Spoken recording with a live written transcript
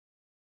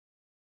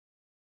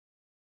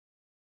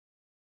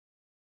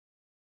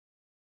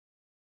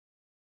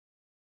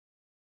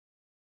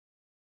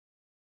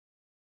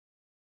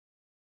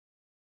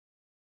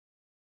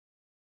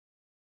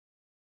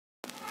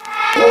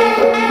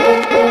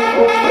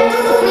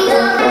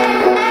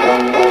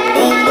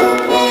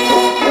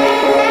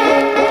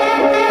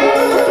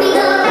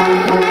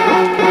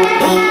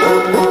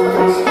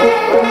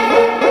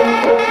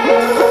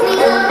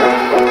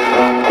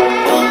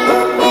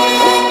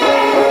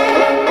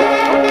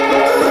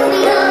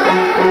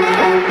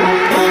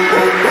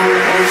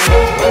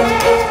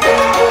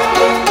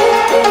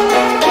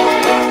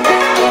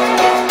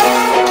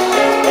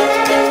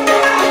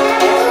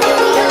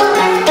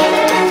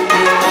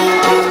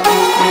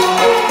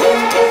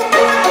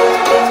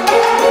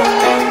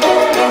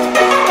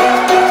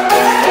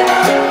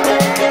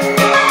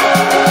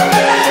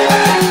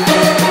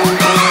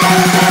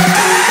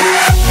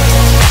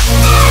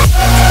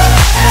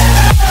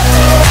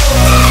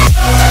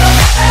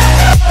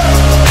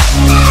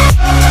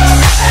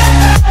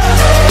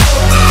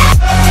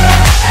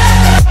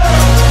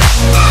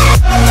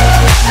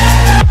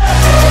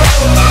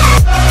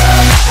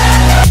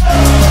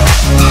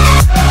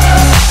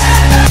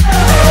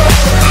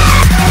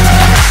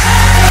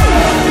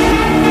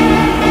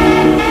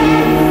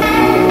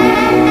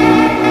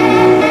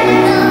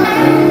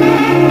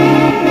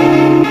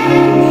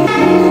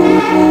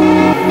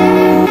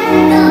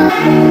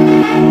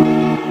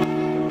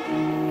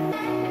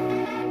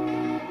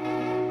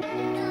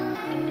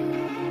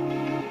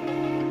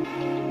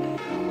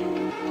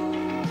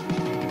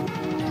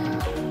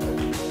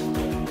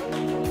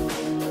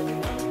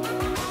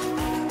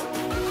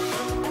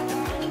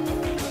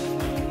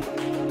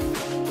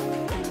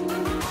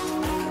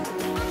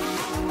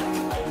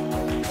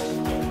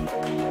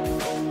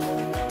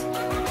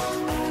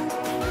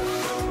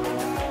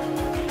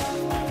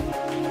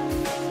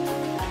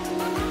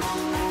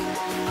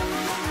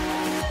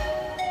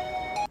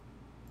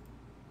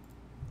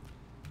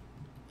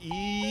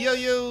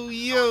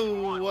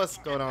What's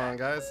going on,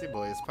 guys? Your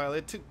boy is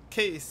Pilot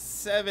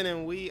 2K7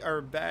 and we are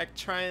back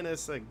trying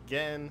this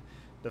again.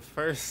 The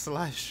first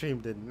live stream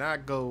did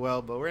not go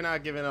well, but we're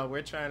not giving up.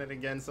 We're trying it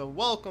again. So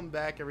welcome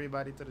back,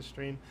 everybody, to the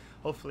stream.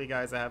 Hopefully,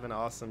 guys, are having an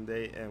awesome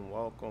day and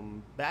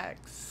welcome back.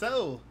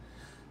 So,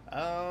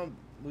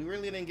 we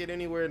really didn't get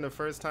anywhere in the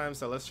first time,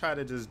 so let's try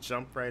to just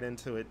jump right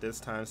into it this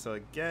time. So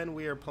again,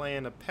 we are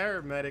playing a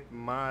Paramedic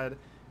mod.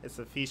 It's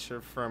a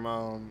feature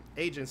from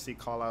Agency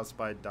Callouts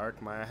by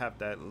Darkmire. I have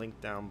that link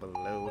down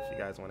below if you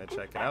guys want to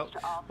check it out.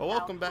 But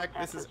welcome back.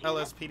 This is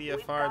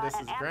LSPDFR. This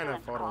is Grand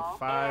Theft Auto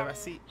 5. I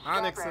see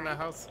Onyx in the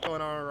house. What's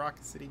going on,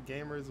 Rocket City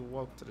Gamers?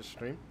 Welcome to the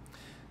stream.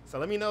 So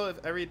let me know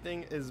if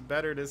everything is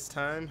better this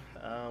time.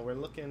 We're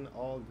looking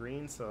all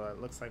green, so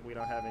it looks like we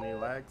don't have any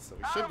lag, so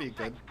we should be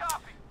good.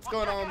 What's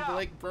going on,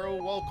 Blake,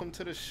 bro? Welcome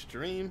to the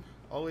stream.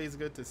 Always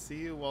good to see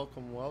you.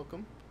 Welcome,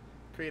 welcome.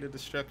 Creative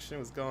Destruction,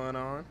 what's going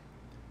on?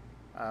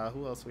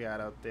 Who else we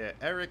had out there?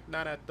 Eric,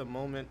 not at the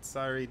moment.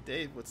 Sorry.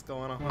 Dave, what's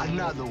going on?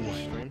 Another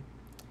one.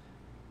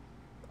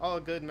 All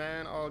good,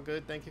 man. All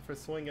good. Thank you for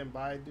swinging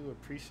by. I do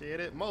appreciate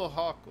it.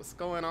 Mohawk, what's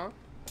going on?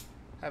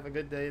 Have a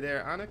good day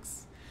there,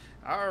 Onyx.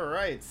 All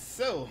right,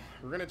 so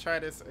we're going to try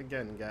this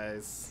again,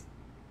 guys.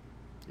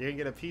 You're going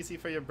to get a PC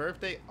for your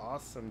birthday?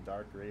 Awesome,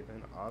 Dark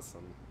Raven.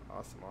 Awesome.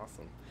 Awesome,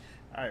 awesome.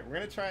 All right, we're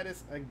going to try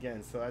this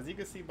again. So as you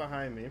can see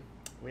behind me,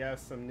 we have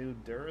some new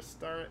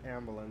Durastar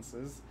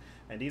ambulances.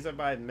 And these are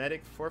by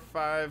Medic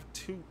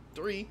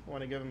 4523. I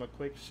want to give him a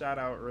quick shout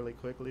out really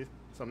quickly.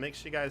 So make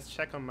sure you guys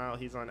check him out.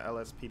 He's on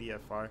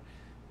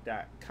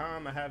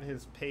LSPDFR.com. I have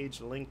his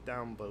page linked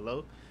down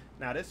below.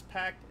 Now this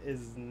pack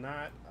is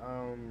not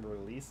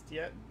released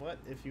yet, but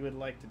if you would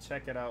like to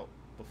check it out,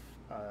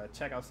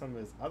 check out some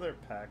of his other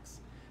packs,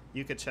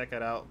 you could check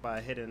it out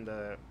by hitting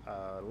the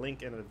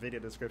link in the video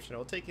description.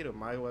 It'll take you to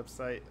my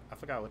website. I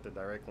forgot what the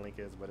direct link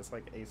is, but it's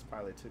like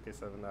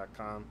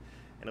acepilot2k7.com,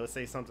 and it'll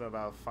say something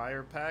about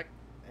Fire Pack,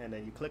 and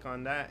then you click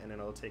on that, and then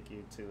it'll take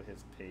you to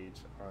his page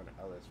on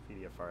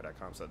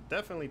lspdfr.com. So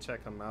definitely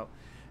check him out.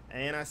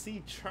 And I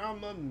see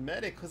Trauma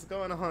Medic. What's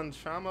going on,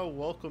 Trauma?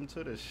 Welcome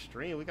to the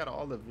stream. We got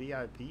all the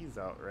VIPs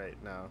out right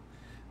now.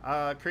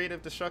 Creative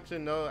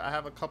Destruction. No, I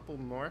have a couple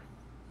more.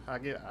 I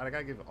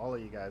gotta give all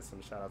of you guys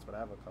some shout outs, but I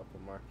have a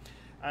couple more.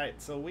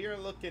 Alright, so we are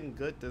looking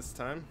good this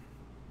time.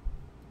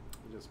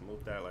 We just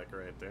moved that like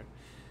right there.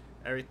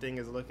 Everything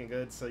is looking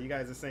good. So you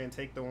guys are saying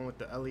take the one with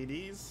the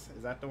LEDs.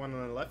 Is that the one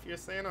on the left you're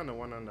saying, or the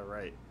one on the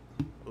right?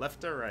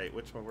 Left or right?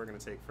 Which one we're gonna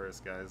take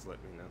first, guys?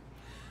 Let me know.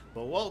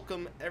 But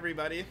welcome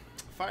everybody.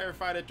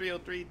 Firefighter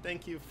 303,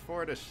 thank you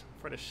for the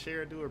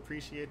share. Do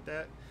appreciate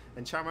that.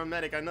 And Charmer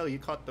Medic, I know you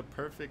caught the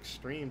perfect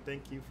stream.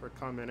 Thank you for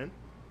coming in.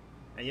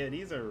 And yeah,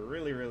 these are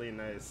really, really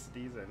nice.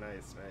 These are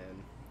nice,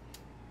 man.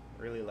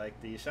 Really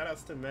like these. Shout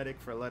outs to Medic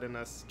for letting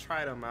us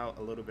try them out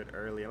a little bit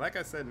early. And like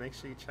I said, make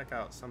sure you check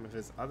out some of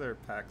his other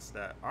packs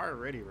that are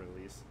already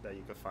released that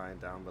you can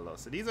find down below.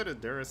 So these are the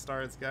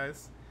Durastars,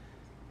 guys.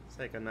 Let's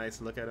take a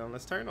nice look at them.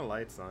 Let's turn the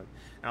lights on.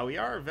 Now we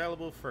are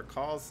available for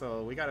calls,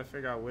 so we got to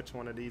figure out which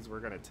one of these we're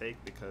going to take,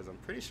 because I'm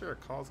pretty sure a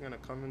call's going to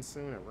come in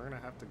soon and we're going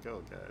to have to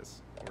go,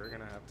 guys. We're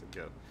going to have to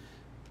go.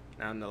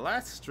 Now in the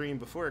last stream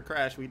before it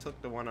crashed, we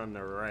took the one on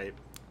the right,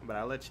 but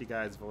I'll let you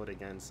guys vote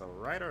again. So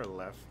right or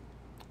left,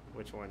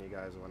 which one you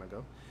guys want to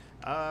go?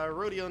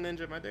 Rodeo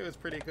Ninja, my day was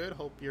pretty good.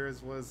 Hope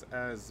yours was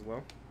as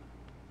well.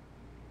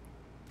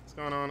 What's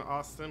going on,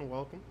 Austin?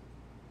 Welcome.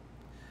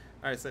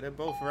 Alright, so they're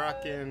both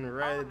rocking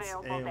reds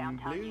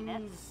and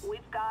blues.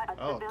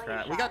 Oh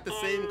crap, we got the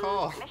same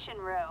call.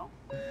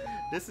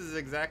 This is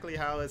exactly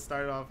how it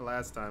started off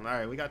last time.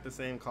 Alright, we got the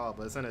same call,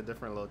 but it's in a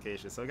different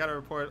location. So we got a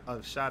report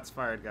of shots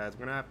fired, guys.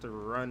 We're gonna have to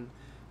run.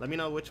 Let me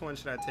know which one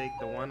should I take,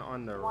 the one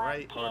on the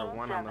right or the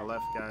one on the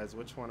left, guys.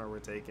 Which one are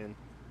we taking?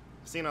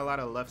 I've seen a lot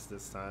of lefts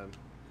this time.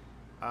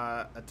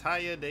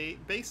 Ataya, they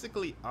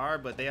basically are,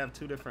 but they have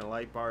two different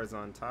light bars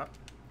on top.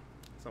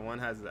 So one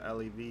has the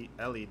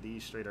LED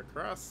straight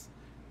across,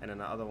 and then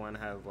the other one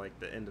has like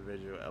the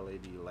individual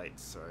LED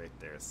lights right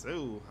there.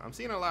 So I'm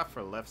seeing a lot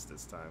for lefts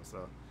this time.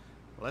 So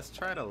let's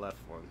try the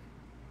left one.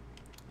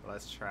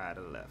 Let's try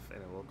the left,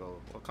 and then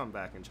we'll come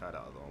back and try the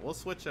other one. We'll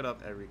switch it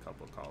up every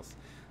couple calls.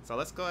 So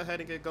let's go ahead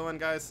and get going,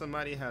 guys.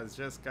 Somebody has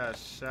just got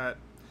shot.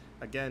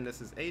 Again, this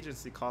is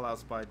Agency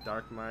Callouts by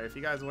Darkmire. If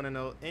you guys want to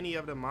know any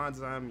of the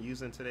mods I'm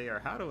using today, or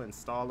how to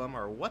install them,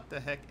 or what the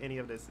heck any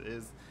of this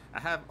is, I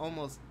have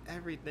almost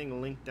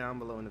everything linked down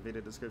below in the video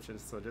description,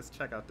 so just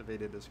check out the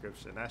video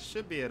description. That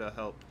should be able to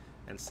help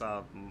and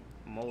solve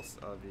most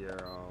of your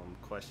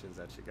questions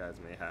that you guys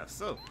may have.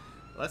 So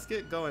let's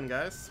get going,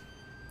 guys.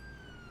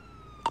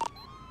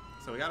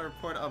 So we got a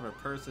report of a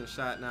person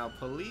shot. Now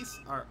police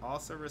are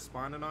also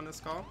responding on this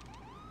call.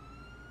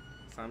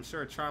 So I'm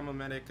sure Trauma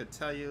Medic could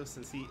tell you,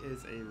 since he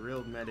is a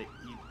real medic,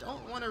 you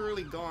don't want to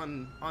really go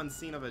on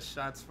scene of a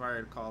shots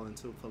fired call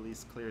until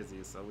police clears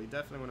you. So we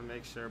definitely want to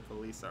make sure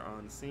police are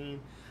on scene,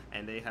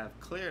 and they have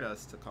cleared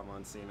us to come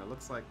on scene. It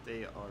looks like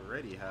they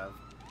already have.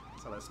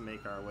 So let's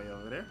make our way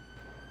over there.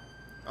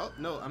 Oh,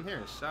 no, I'm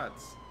hearing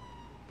shots.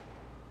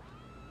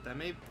 That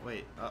may...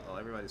 Wait, uh-oh,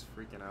 everybody's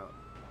freaking out.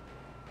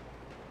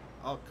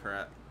 Oh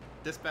crap.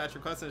 Dispatch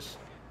requesting.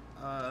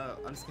 I'm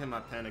just hitting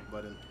my panic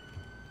button.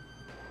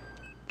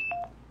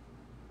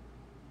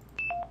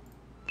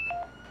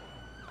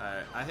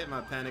 Alright, I hit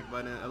my panic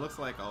button. It looks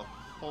like a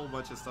whole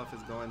bunch of stuff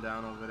is going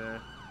down over there.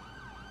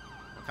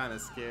 I'm kind of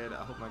scared.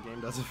 I hope my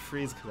game doesn't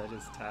freeze because I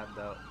just tabbed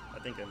out. I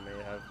think it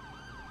may have.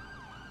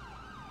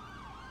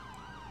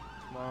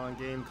 Come on,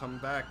 game, come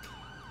back.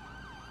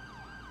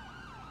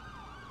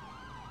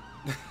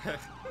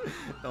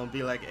 Don't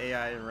be like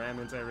AI and ram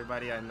into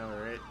everybody I know,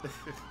 right?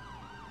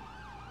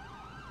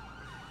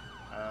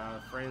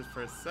 Frames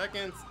per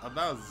second,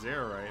 about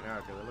 0 right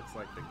now because it looks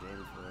like the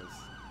game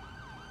froze.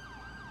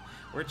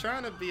 We're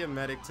trying to be a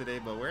medic today,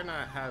 but we're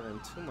not having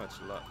too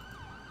much luck.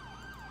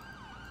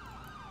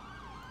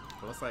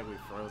 It looks like we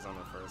froze on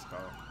the first call.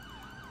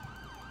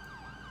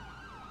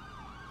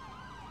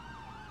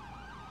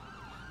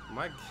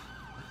 My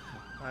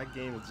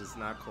game is just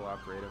not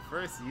cooperative.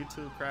 First,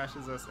 YouTube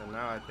crashes us, and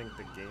now I think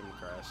the game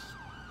crashed.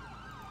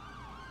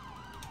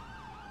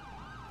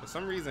 For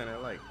some reason,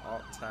 it like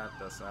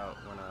alt-tabbed us out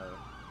when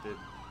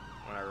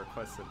I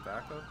requested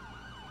backup,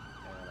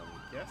 and I'm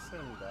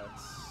guessing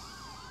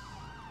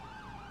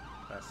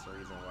that's the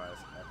reason why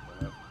it's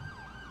acting up.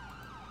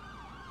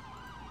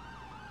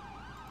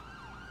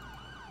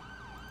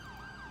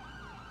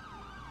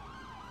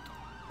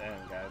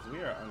 Damn, guys, we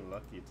are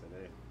unlucky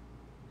today.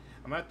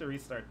 I'm gonna have to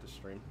restart the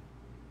stream.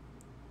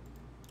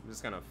 I'm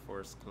just gonna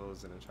force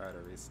close it and try to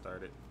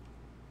restart it.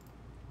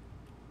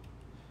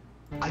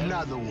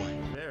 Another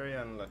one. Very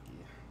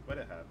unlucky, but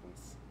it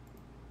happens.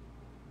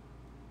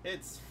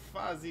 It's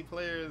Fozzie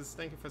Players.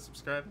 Thank you for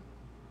subscribing.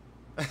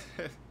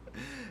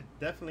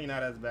 Definitely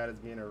not as bad as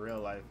being a real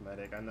life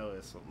medic. I know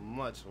it's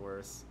much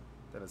worse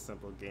than a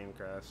simple game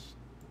crash.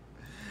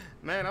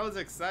 Man, I was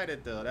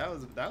excited though.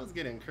 That was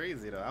getting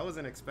crazy though. I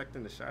wasn't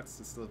expecting the shots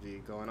to still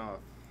be going off.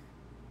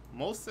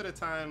 Most of the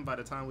time, by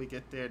the time we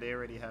get there, they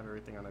already have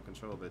everything under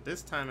control. But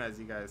this time, as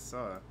you guys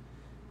saw,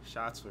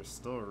 shots were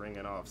still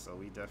ringing off. So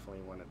we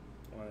definitely wanted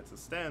to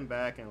stand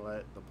back and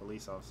let the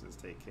police officers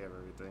take care of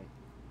everything.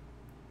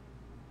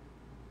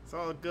 It's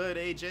all good,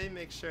 AJ.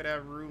 Make sure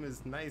that room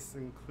is nice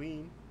and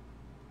clean.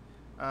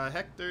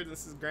 Hector,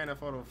 this is Grand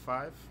Theft Auto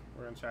 5.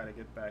 We're going to try to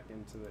get back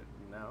into it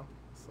now.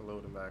 So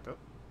loading back up.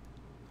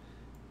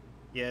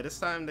 Yeah, this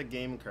time the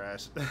game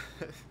crashed.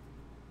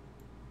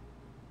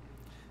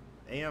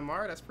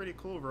 AMR, that's pretty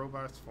cool.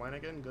 Robots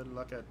Flanagan, good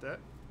luck at that.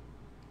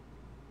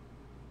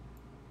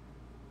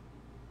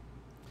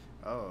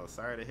 Oh,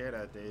 sorry to hear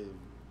that, Dave.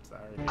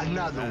 Sorry to hear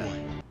Another that.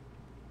 one.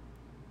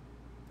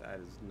 That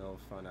is no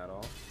fun at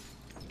all.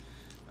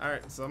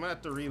 Alright, so I'm gonna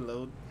have to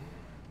reload.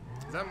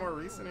 Is that more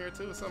recent here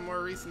too? Some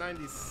more recent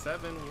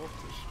 97 Wolf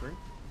to Stream.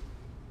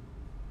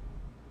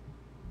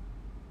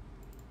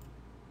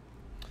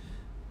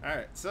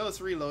 Alright, so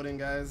it's reloading,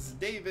 guys.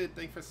 David,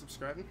 thanks for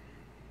subscribing.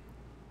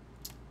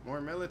 More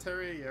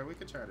military? Yeah, we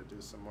could try to do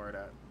some more of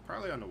that.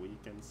 Probably on the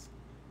weekends.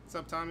 What's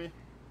up, Tommy?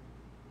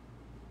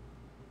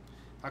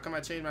 How come I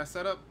changed my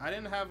setup? I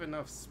didn't have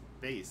enough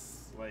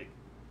space. Like,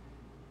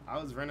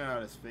 I was running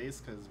out of space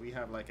because we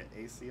have like an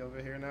AC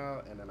over here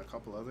now and then a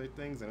couple other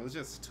things. And it was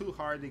just too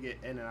hard to get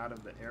in and out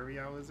of the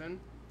area I was in.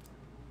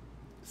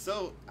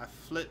 So I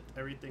flipped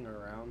everything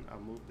around. I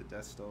moved the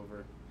desk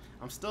over.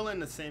 I'm still in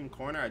the same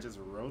corner. I just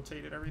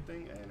rotated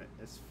everything and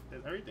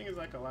everything is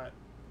like a lot.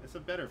 It's a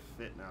better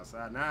fit now.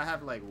 So now I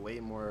have like way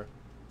more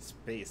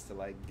space to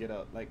like get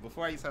up. Like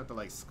before I used to have to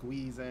like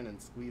squeeze in and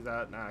squeeze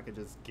out. Now I could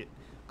just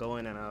go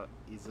in and out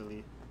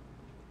easily.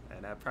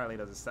 And that probably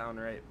doesn't sound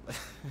right.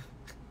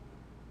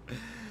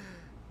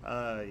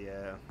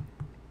 Yeah.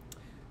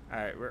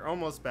 Alright, we're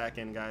almost back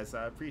in, guys. So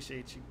I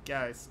appreciate you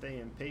guys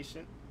staying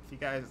patient. If you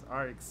guys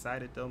are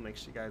excited though, make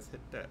sure you guys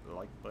hit that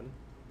like button.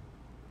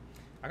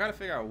 I gotta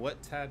figure out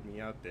what tabbed me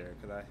out there,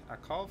 because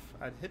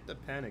I'd hit the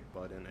panic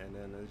button and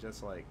then it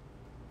just like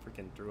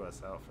freaking threw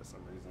us out for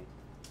some reason.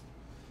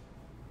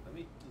 Let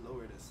me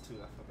lower this too.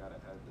 I forgot I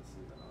had this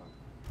even on.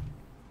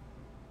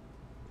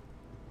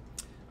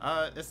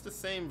 It's the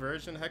same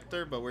version,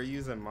 Hector, but we're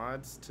using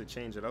mods to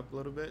change it up a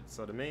little bit.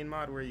 So the main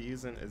mod we're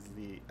using is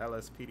the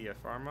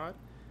LSPDFR mod,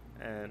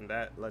 and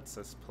that lets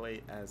us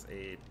play as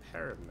a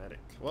paramedic.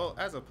 Well,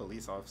 as a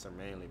police officer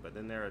mainly, but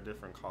then there are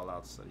different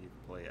callouts so you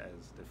can play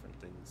as different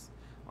things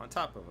on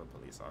top of a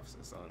police officer.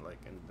 So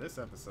like in this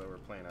episode, we're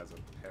playing as a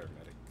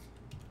paramedic.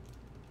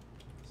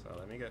 So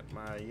let me get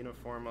my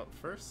uniform up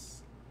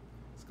first.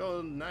 Let's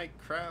go night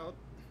crowd.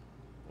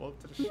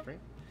 Welcome to the stream.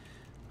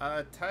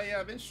 Taya,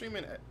 I've been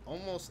streaming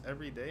almost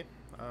every day.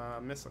 I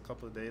miss a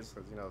couple of days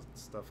because, you know,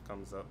 stuff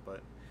comes up.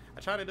 But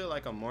I try to do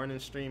like a morning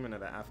stream and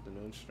an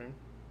afternoon stream.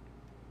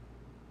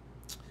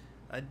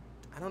 I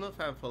don't know if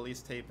I have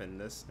police tape in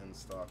this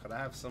install because I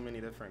have so many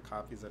different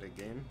copies of the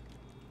game.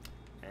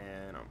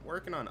 And I'm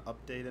working on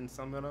updating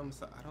some of them.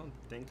 So I don't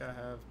think I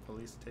have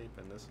police tape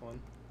in this one.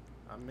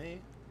 I may.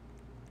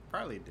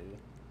 Probably do.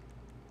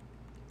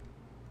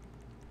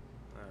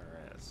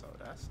 Alright, so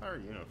that's our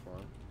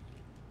uniform.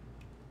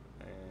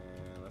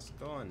 And let's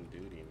go on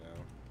duty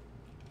now.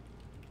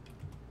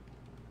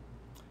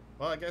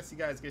 Well, I guess you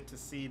guys get to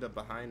see the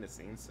behind the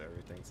scenes to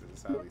everything, so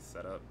this is how we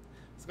set up.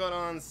 What's going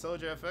on,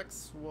 Soldier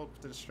FX? Welcome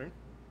to the stream.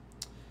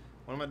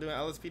 What am I doing?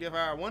 LSPDFR.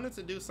 I wanted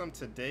to do some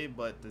today,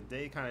 but the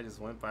day kind of just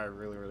went by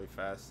really, really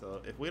fast.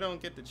 So if we don't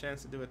get the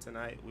chance to do it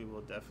tonight, we will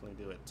definitely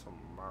do it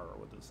tomorrow.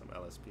 We'll do some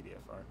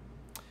LSPDFR.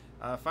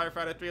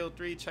 Firefighter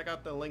 303, check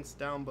out the links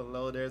down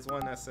below. There's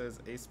one that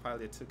says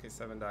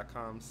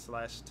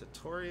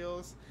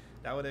acepilot2k7.com/tutorials.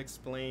 That would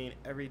explain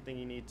everything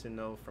you need to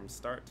know from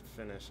start to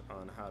finish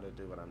on how to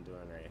do what I'm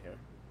doing right here.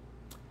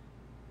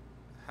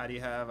 How do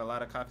you have a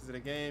lot of copies of the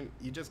game?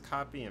 You just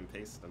copy and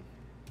paste them.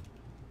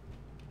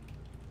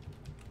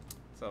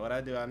 So what I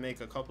do, I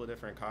make a couple of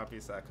different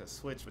copies so I could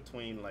switch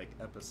between like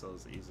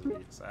episodes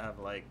easily. So I have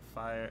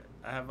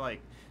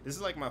like this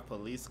is like my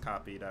police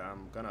copy that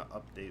I'm gonna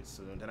update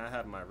soon. Then I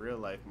have my real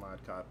life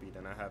mod copy.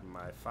 Then I have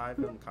my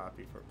 5M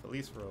copy for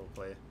police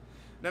roleplay.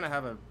 Then I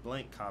have a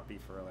blank copy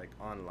for like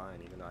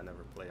online, even though I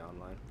never play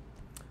online.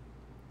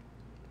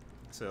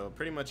 So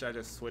pretty much I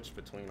just switch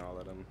between all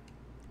of them.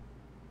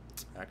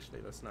 Actually,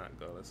 let's not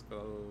go. Let's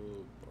go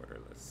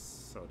borderless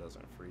so it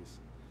doesn't freeze.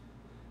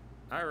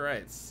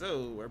 Alright,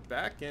 so we're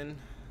back in.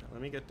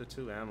 Let me get the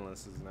 2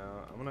 ambulances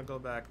now. I'm gonna go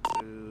back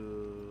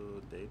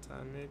to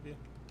daytime maybe.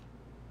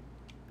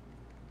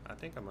 I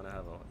think I'm gonna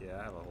have I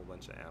have a whole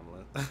bunch of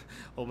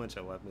whole bunch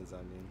of weapons.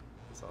 I mean,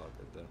 it's all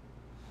good though.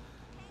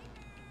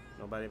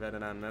 Nobody better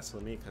not mess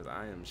with me because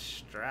I am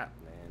strapped,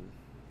 man.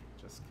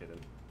 Just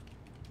kidding.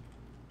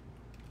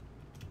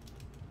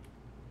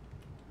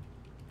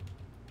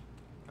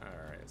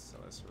 Alright, so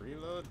let's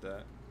reload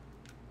that.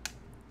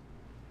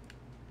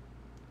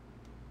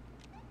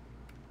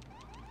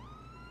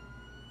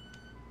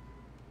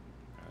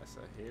 So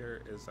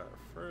here is our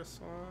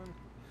first one.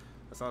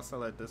 Let's also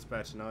let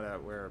dispatch know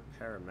that we're a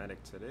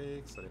paramedic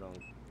today, so they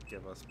don't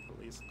give us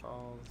police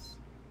calls.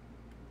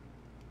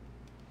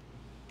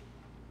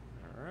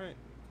 Alright,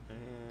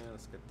 and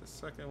let's get the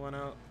second one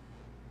out.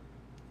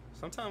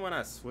 Sometimes when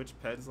I switch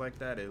peds like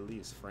that, it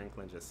leaves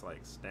Franklin just like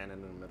standing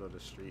in the middle of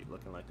the street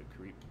looking like a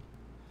creep.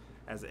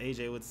 As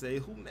AJ would say,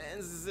 who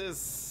mans is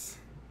this?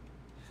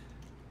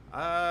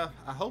 I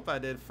hope I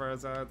did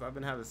first. I've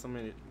been having so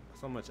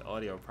much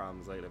audio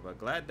problems lately, but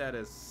glad that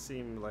it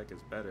seemed like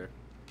it's better.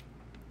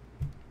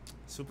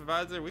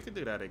 Supervisor, we could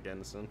do that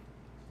again soon.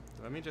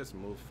 Let me just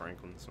move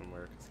Franklin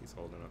somewhere because he's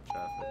holding up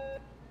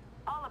traffic.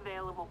 All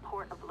available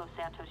Port of Los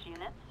Santos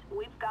units.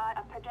 We've got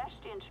a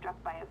pedestrian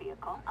struck by a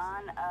vehicle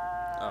on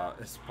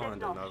it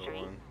spawned another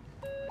one.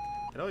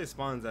 It always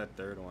spawns that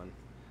third one.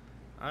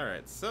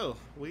 Alright, so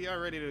we are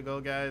ready to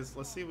go, guys.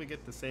 Let's see if we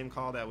get the same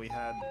call that we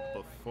had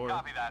before.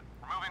 Copy that.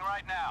 We're moving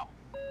right now.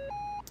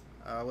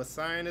 What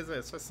siren is it?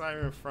 It's a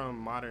siren from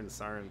Modern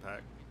Siren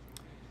Pack.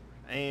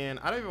 And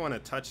I don't even want to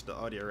touch the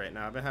audio right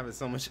now. I've been having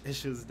so much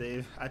issues,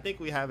 Dave. I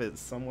think we have it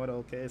somewhat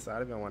okay, so I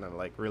don't even want to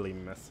like really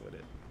mess with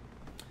it.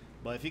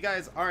 But if you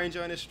guys are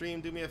enjoying the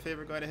stream, do me a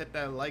favor, go ahead and hit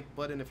that like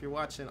button. If you're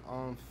watching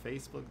on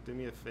Facebook, do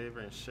me a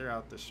favor and share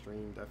out the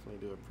stream. Definitely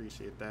do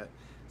appreciate that.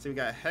 So we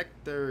got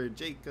Hector,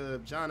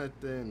 Jacob,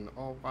 Jonathan,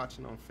 all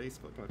watching on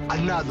Facebook.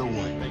 Another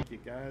one. Thank you,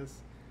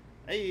 guys.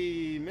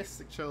 Hey,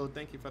 Mystic Cho,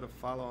 thank you for the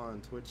follow on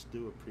Twitch.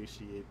 Do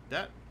appreciate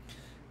that.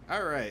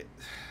 All right,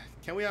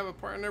 can we have a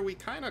partner? We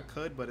kind of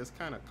could, but it's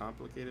kind of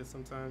complicated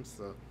sometimes.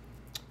 So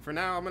for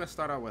now, I'm gonna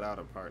start out without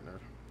a partner.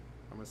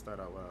 For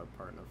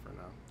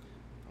now.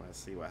 Let's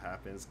see what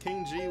happens.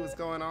 King G, what's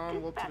going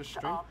on? Welcome to the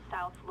stream. All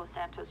South Los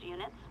Santos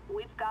units.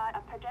 We've got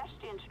a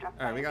pedestrian struck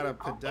by a vehicle. All right, we got a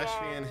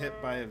pedestrian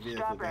hit by a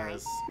vehicle,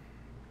 guys.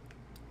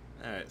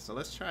 All right, so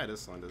let's try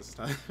this one this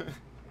time.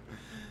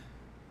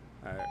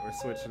 Alright, we're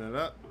switching it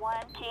up.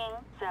 1 King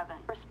 7.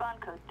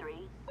 Respond code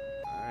 3.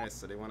 Alright,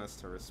 so they want us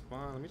to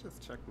respond. Let me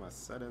just check my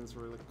settings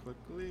really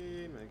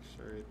quickly. Make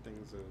sure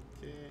everything's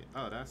okay.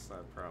 Oh, that's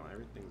our problem.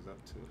 Everything's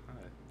up too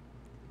high.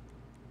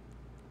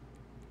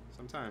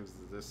 Sometimes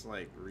this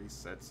like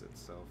resets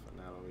itself and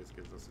that always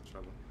gives us a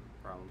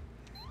problem.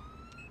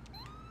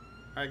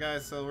 Alright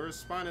guys, so we're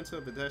responding to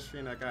a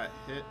pedestrian that got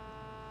hit.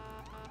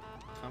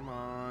 Come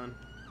on.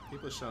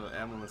 People show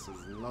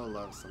ambulances no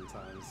love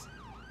sometimes.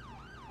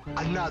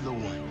 Another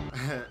one.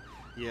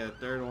 Yeah,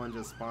 third one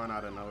just spawned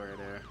out of nowhere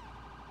there.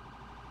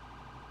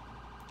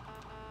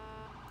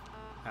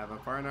 Have a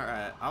partner?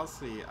 Alright, I'll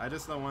see. I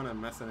just don't want to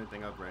mess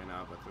anything up right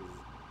now because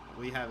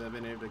we haven't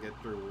been able to get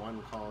through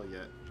one call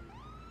yet.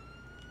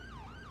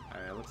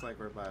 Alright, looks like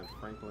we're by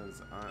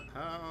Franklin's aunt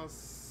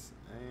house.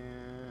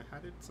 And how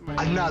did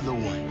somebody another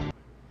one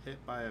hit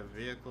by a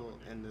vehicle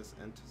in this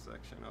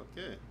intersection?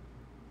 Okay.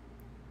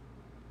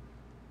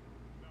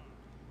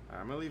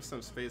 I'm gonna leave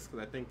some space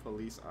because I think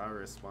police are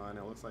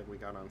responding. It looks like we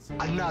got on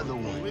some another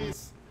one.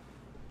 Police.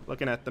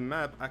 Looking at the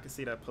map, I can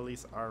see that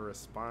police are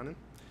responding.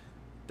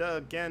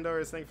 Doug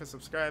Gandors, thank you for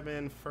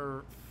subscribing.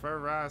 For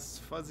Faraz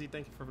Fuzzy,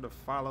 thank you for the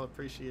follow.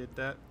 Appreciate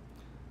that.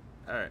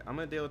 All right, I'm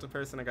gonna deal with the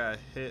person that got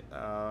hit.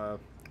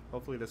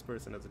 Hopefully this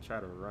person doesn't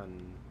try to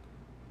run.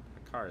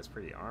 The car is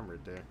pretty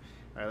armored there.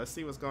 All right, let's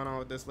see what's going on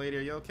with this lady.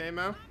 Are you okay,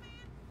 ma'am?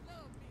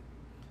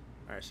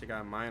 Alright, she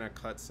got minor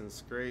cuts and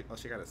scrape. Oh,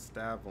 she got a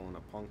stab wound, a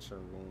puncture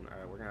wound.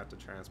 Alright, we're gonna have to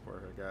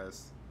transport her,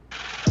 guys.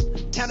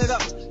 Count it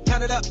up,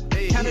 count it up,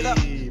 Hey, count it up,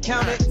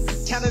 count Max.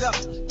 it, count it up,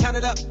 count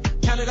it up,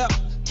 count it up,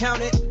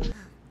 count it.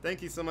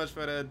 Thank you so much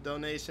for the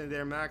donation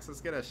there, Max. Let's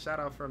get a shout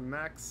out from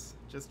Max.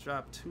 Just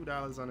dropped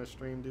 $2 on the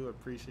stream. Do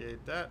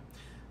appreciate that.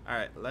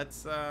 Alright,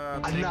 let's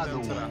take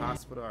them to the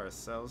hospital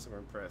ourselves. We're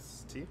gonna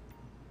press T.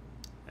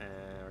 And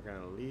we're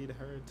gonna lead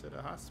her to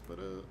the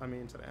hospital. I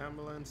mean to the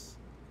ambulance.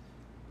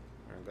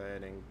 We're gonna go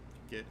ahead and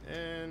get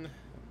in.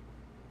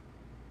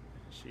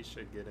 She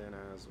should get in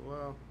as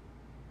well.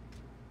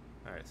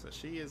 Alright, so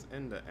she is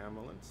in the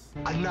ambulance.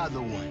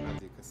 Another one.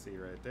 As you can see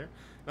right there.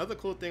 Another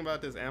cool thing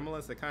about this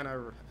ambulance, it kind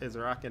of is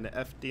rocking the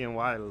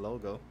FDNY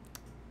logo.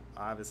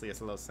 Obviously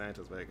it's Los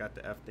Santos, but it got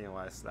the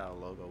FDNY style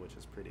logo, which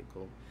is pretty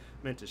cool.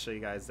 Meant to show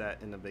you guys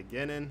that in the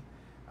beginning.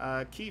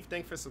 Keith,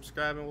 thanks for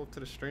subscribing. Welcome to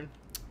the stream.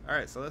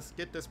 Alright, so let's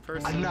get this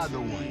person Another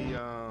to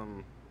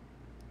one.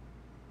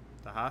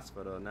 the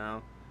hospital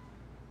now.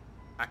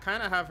 I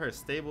kind of have her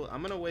stable.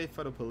 I'm gonna wait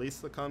for the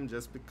police to come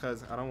just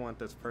because I don't want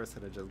this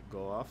person to just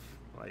go off.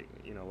 Like,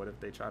 you know, what if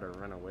they try to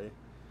run away?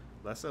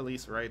 Let's at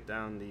least write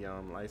down the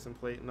license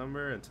plate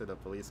number until the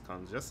police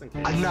comes, just in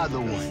case.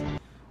 Another one.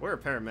 We're a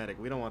paramedic.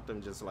 We don't want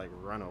them just like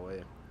run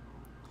away.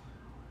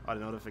 Oh, the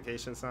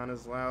notification sound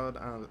is loud.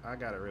 I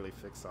gotta really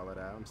fix all of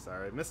that. I'm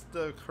sorry.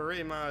 Mr.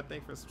 Karima,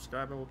 thanks for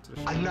subscribing to the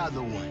show.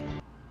 Another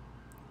one.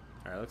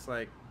 Alright, looks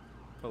like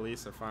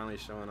police are finally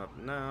showing up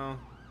now.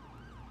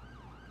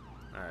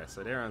 Alright,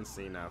 so they're on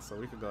scene now, so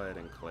we could go ahead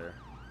and clear.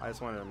 I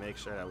just wanted to make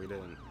sure that we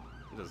didn't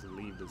just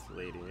leave this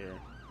lady here.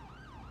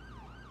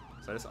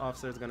 So this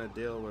officer is gonna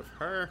deal with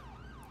her.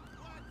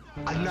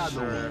 I'm not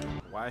sure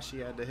why she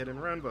had to hit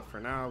and run, but for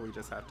now we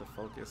just have to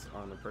focus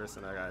on the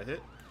person that got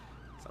hit.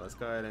 So let's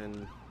go ahead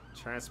and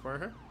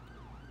transport her.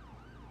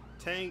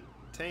 Tank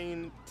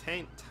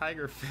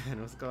Tiger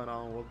Fan, what's going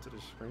on? Welcome to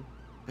the stream.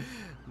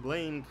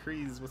 Blaine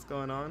Crees, what's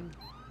going on?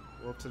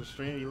 Welcome to the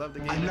stream. You love the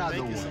game.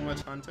 Thank you so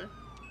much, Hunter.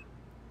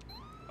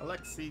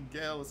 Alexi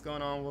Gale, what's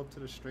going on? Welcome to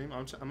the stream.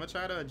 I'm gonna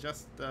try to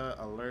adjust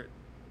the alert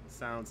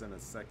sounds in a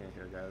second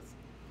here, guys.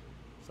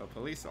 So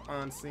police are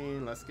on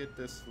scene. Let's get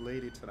this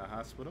lady to the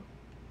hospital.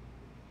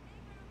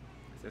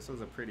 This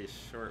was a pretty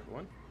short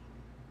one.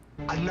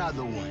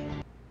 Another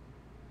one.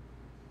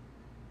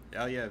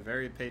 Oh yeah,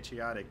 very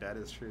patriotic. That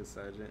is true,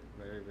 Sergeant.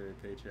 Very, very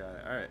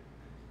patriotic. All right,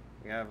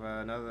 we have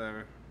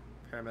another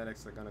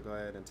paramedics are gonna go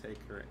ahead and take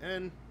her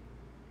in,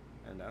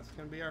 and that's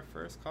gonna be our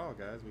first call,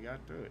 guys. We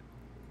got through it.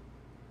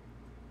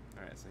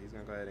 All right, so he's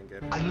gonna go ahead and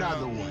get her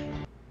another out.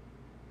 one.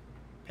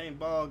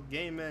 Paintball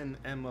Gaming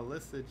and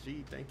Melissa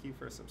G, thank you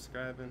for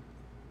subscribing.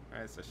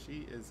 All right, so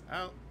she is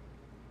out,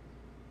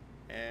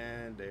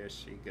 and there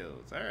she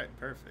goes. All right,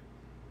 perfect.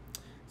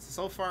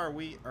 So far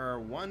we are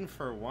 1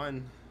 for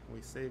 1.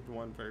 We saved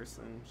one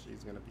person.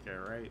 She's gonna be all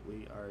right.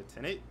 We are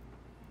 10-8.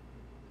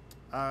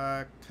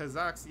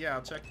 Kazakhs, yeah,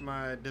 I'll check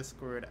my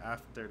Discord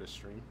after the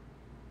stream.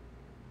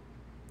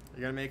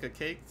 You're gonna make a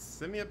cake?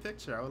 Send me a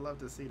picture. I would love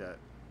to see that.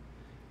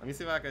 Let me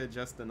see if I can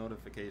adjust the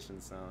notification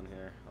sound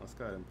here. Let's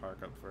go ahead and park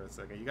up for a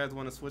second. You guys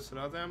want to switch to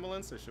the other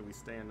ambulance, or should we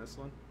stay in this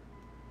one?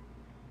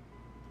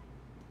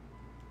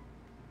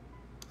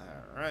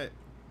 All right.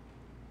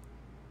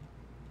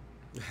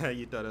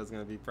 You thought it was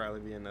gonna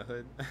probably be in the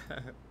hood.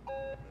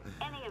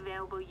 Any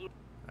available All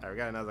right, we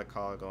got another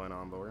call going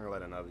on, but we're gonna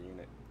let another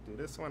unit do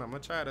this one. I'm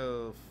gonna try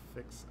to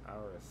fix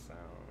our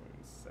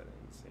sound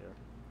settings here.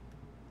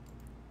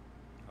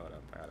 Hold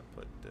up, I gotta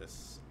put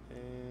this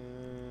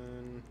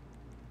in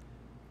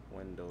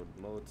windowed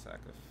mode so I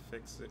could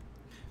fix it.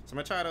 So I'm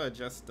gonna try to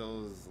adjust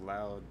those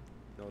loud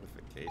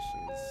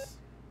notifications.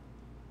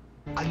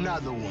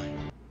 Another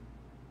one.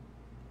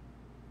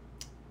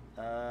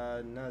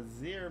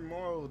 Nazir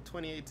Moral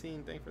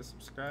 2018, thanks for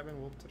subscribing.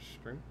 Welcome to the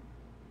stream.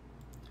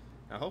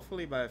 Now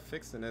hopefully by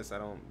fixing this I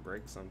don't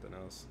break something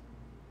else.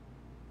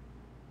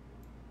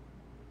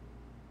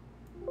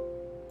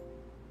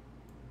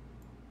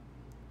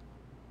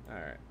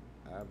 Alright,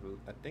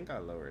 I think I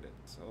lowered it,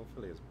 so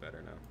hopefully it's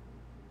better now.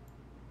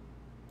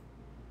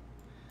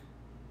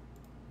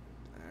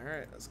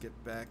 Alright, let's get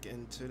back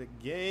into the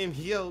game.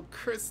 Yo,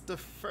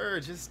 Christopher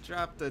just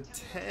dropped a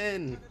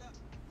 10.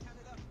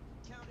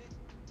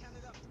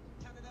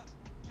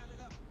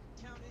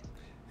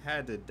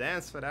 Had to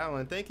dance for that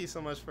one. Thank you so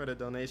much for the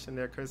donation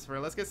there, Christopher.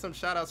 Let's get some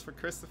shout outs for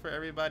Christopher.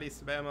 Everybody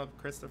spam up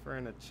Christopher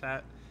in the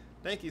chat.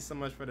 Thank you so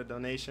much for the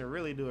donation.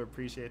 Really do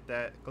appreciate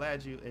that.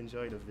 Glad you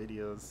enjoy the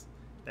videos.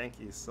 Thank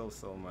you so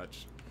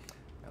much.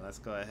 And let's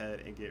go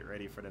ahead and get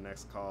ready for the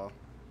next call.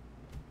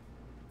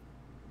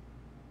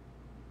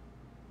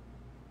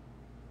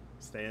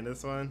 Stay in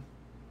this one.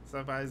 What's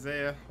up,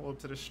 Isaiah?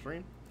 Welcome to the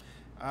stream.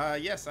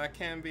 Yes, I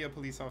can be a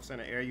police officer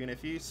in an air unit.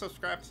 If you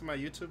subscribe to my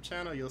YouTube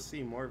channel, you'll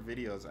see more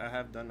videos. I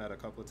have done that a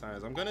couple of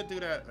times. I'm gonna do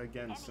that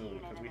again soon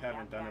because we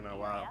haven't done it in a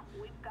while.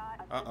 We've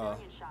got a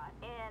civilian shot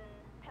in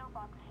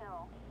Pillbox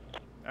Hill.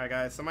 Alright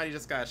guys, somebody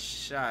just got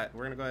shot.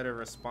 We're gonna go ahead and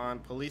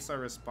respond. Police are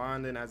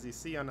responding. As you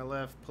see on the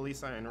left,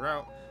 police are en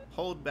route.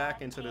 Hold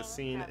back until the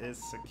scene is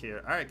secure.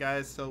 Alright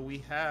guys, so we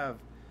have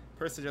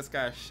person just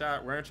got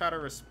shot. We're gonna try to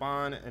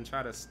respond and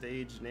try to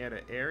stage near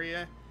the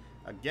area.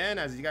 Again,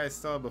 as you guys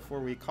saw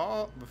before we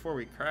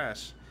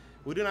crash,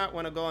 we do not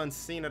want to go on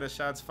scene of the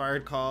shots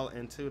fired call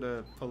until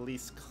the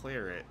police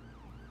clear it.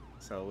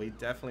 So we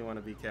definitely want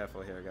to be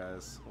careful here,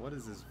 guys. What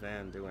is this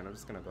van doing? I'm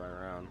just gonna go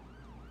around.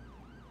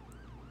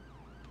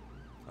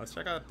 Let's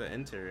check out the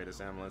interior of this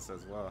ambulance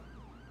as well.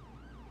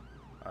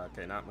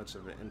 Okay, not much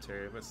of an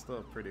interior, but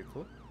still pretty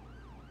cool.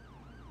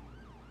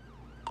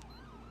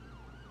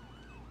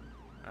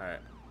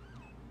 Alright.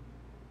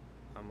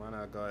 I'm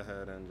gonna go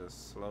ahead and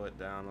just slow it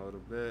down a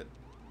little bit.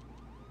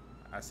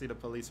 I see the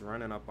police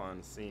running up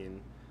on scene.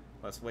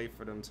 Let's wait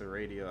for them to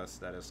radio us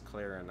that it's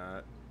clear or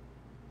not.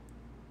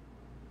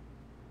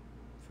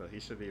 So he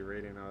should be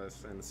rating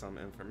us in some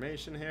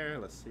information here.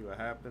 Let's see what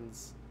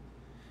happens.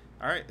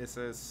 Alright, it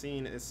says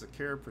scene is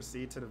secure,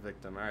 proceed to the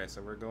victim. Alright,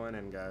 so we're going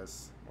in,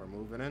 guys. We're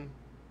moving in.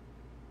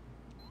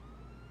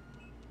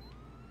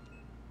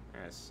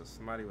 Alright, so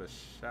somebody was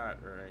shot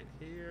right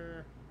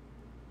here.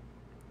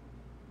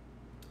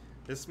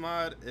 This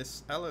mod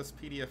is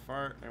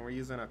LSPDFR, and we're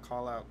using a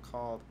callout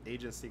called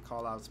Agency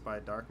Callouts by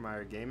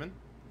Darkmeyer Gaming.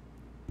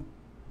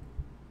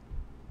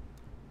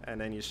 And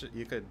then you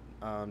could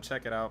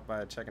check it out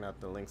by checking out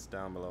the links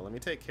down below. Let me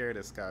take care of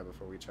this guy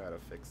before we try to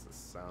fix the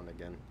sound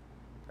again.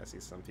 I see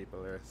some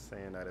people there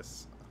saying that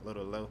it's a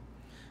little low.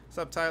 What's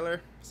up,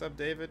 Tyler? What's up,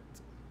 David?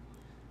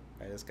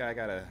 Alright, this guy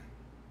got a,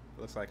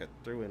 looks like a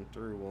through and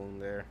through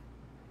wound there.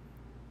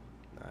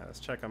 Alright, let's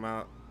check him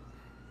out.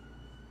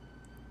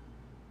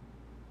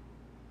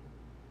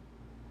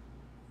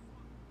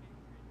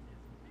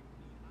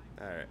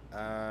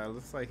 Alright,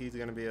 looks like he's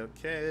gonna be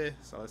okay.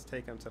 So let's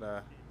take him to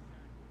the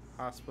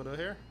hospital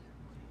here.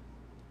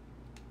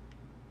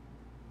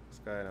 Let's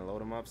go ahead and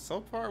load him up.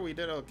 So far we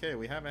did okay.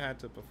 We haven't had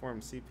to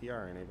perform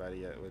CPR on anybody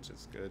yet, which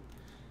is good.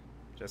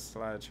 Just a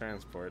lot of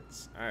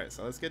transports. Alright,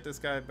 so let's get this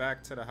guy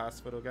back to the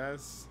hospital,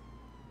 guys.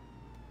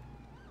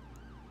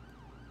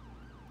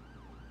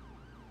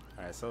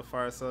 Alright, so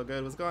far so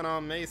good. What's going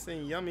on,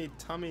 Mason? Yummy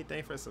Tummy,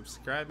 thanks for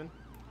subscribing.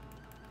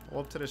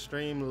 Up to the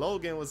stream.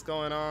 Logan, what's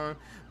going on?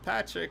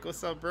 Patrick,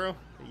 what's up, bro?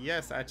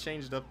 Yes, I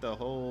changed up the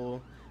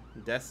whole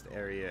desk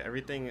area.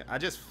 Everything, I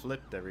just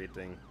flipped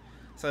everything.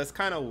 So it's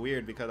kind of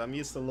weird because I'm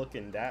used to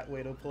looking that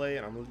way to play,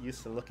 and I'm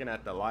used to looking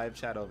at the live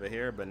chat over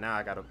here, but now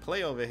I gotta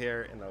play over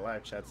here and the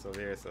live chat's over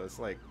here, so it's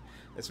like,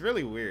 it's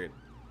really weird,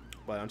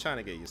 but I'm trying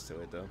to get used to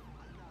it though.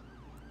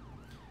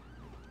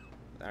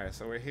 Alright,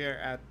 so we're here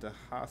at the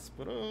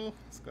hospital.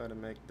 Let's go ahead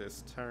and make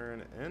this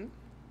turn in.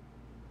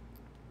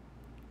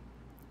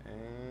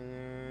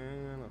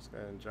 And let's go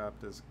ahead and drop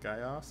this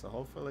guy off. So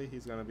hopefully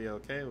he's gonna be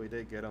okay. We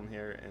did get him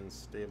here in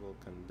stable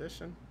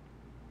condition.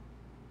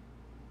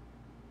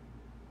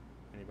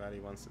 Anybody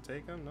wants to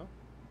take him? No?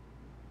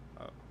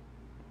 Oh.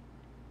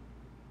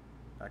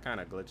 I kind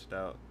of glitched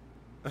out.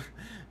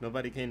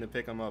 Nobody came to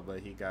pick him up, but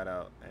he got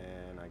out.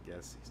 And I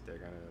guess they're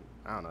gonna,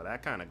 I don't know,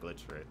 that kind of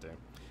glitched right there.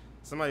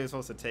 Somebody was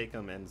supposed to take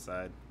him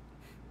inside.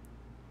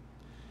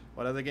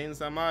 What other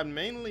games I mod?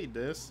 Mainly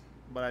this,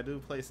 but I do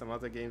play some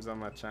other games on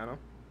my channel.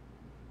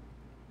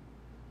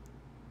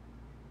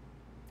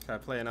 I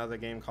play another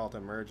game called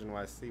Emerge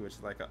NYC, which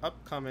is like an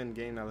upcoming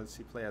game that lets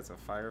you play as a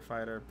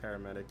firefighter,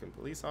 paramedic, and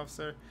police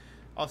officer.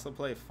 Also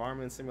play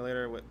Farming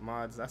Simulator with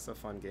mods. That's a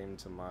fun game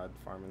to mod,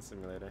 Farming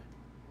Simulator.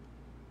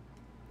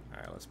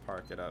 Alright, let's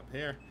park it up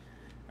here.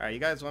 Alright, you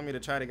guys want me to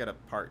try to get a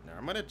partner.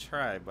 I'm gonna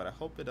try, but I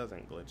hope it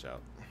doesn't glitch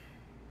out.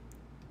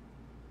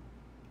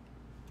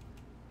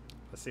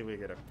 Let's see if we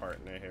get a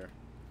partner here.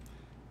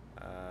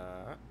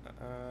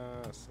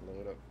 Let's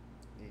load up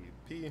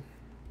EUP.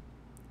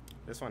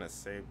 Just want to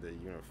save the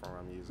uniform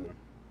I'm using.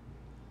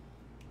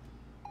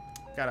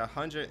 Got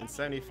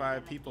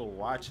 175 people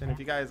watching. If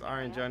you guys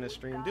are enjoying the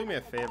stream, do me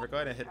a favor, go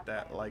ahead and hit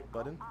that like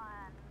button.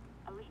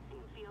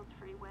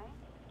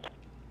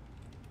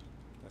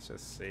 Let's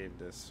just save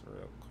this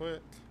real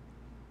quick.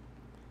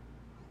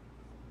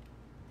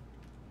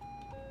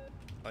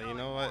 Oh, you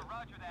know what?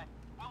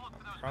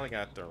 I'm probably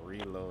gonna have to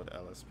reload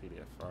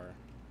LSPDFR.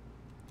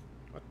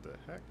 What the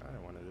heck? I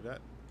didn't want to do that.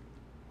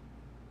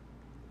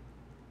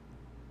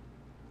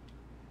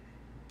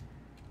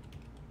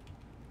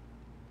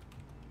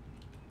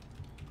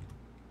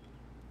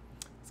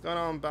 What's going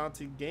on,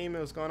 Bounty Gaming?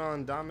 What's going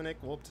on, Dominic?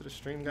 Welcome to the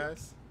stream,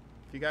 guys.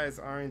 If you guys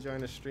are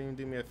enjoying the stream,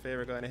 do me a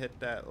favor, go ahead and hit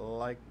that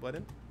like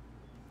button.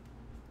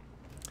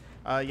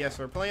 Yes,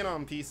 we're playing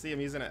on PC.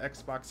 I'm using an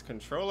Xbox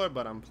controller,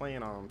 but I'm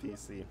playing on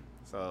PC.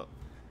 So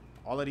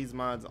all of these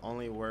mods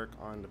only work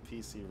on the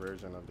PC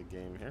version of the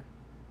game here.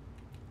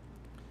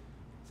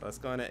 So let's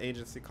go into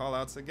agency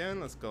callouts again.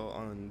 Let's go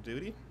on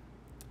duty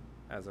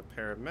as a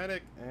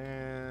paramedic,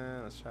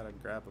 and let's try to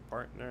grab a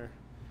partner.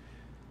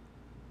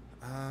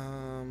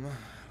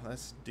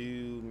 Let's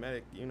do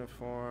medic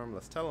uniform.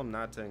 Let's tell them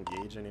not to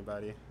engage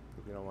anybody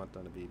because we don't want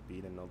them to be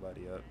beating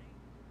nobody up.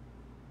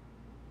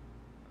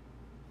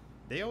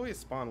 They always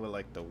spawn with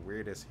like the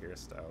weirdest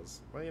hairstyles.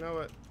 Well, you know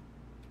what?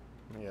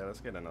 Yeah, let's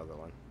get another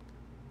one.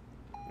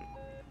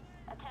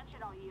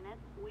 Attention all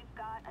units, we've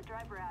got a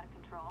driver out of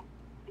control.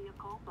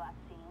 Vehicle blast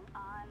scene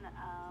on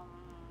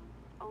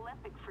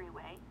Olympic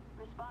Freeway.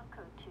 Respond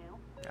code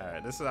 2.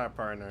 Alright, this is our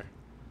partner.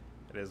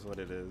 It is what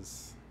it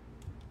is.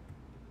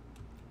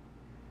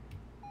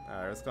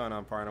 Alright, what's going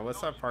on, partner?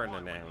 What's our partner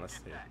name? Let's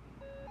see.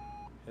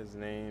 His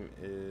name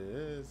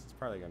is... It's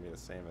probably gonna be the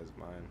same as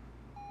mine.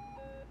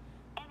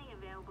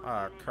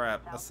 Oh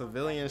crap, a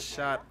civilian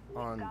shot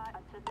on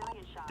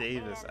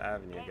Davis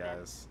Avenue,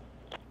 guys.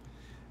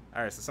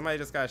 Alright, so somebody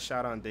just got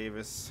shot on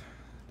Davis.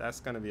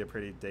 That's going to be a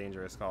pretty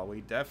dangerous call.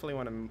 We definitely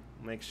want to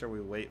make sure we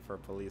wait for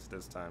police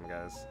this time,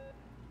 guys.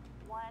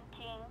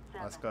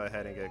 Let's go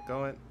ahead and get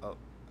going. Oh,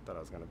 I thought I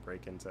was going to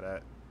break into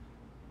that.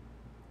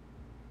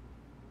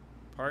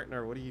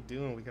 Partner, what are you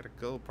doing? We got to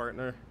go,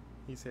 partner.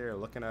 He's here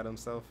looking at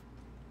himself.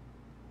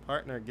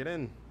 Partner, get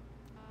in.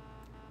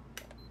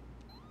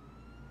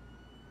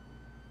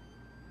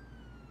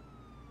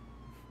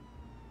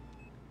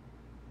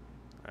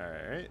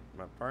 Alright,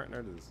 my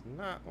partner does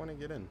not want to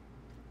get in.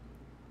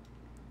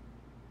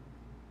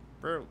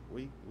 Bro,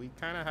 we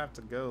kind of have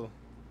to go.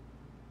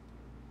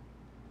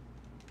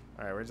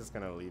 Alright, we're just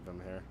going to leave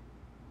him here.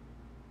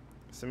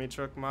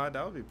 Semi-truck mod,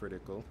 that would be pretty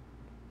cool.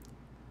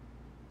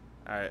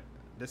 Alright,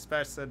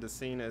 dispatch said the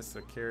scene is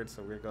secured,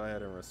 so we'll go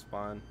ahead and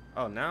respond.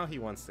 Oh, now he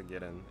wants to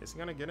get in. Is he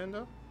going to get in,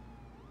 though?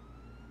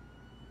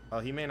 Oh,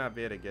 he may not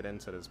be able to get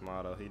into this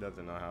model. He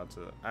doesn't know how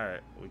to.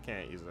 Alright, we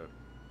can't use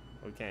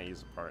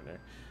a partner.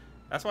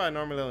 That's why I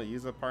normally don't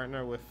use a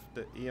partner with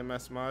the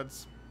EMS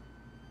mods.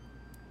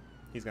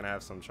 He's gonna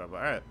have some trouble.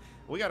 Alright,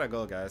 we gotta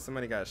go, guys.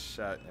 Somebody got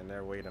shot and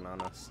they're waiting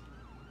on us.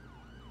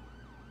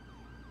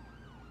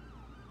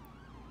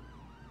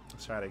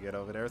 Let's try to get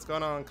over there. What's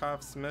going on,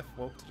 Cop Smith?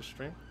 Welcome to the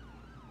stream.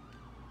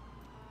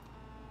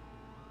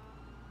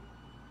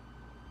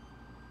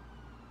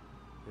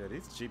 Yeah,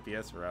 these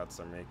GPS routes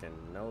are making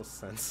no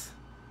sense.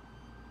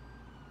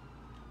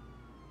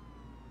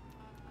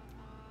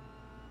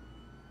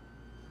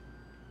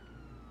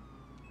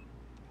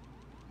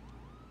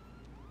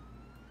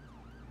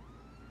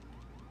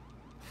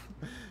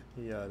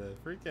 Yeah, the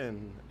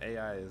freaking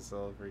AI is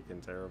so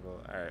freaking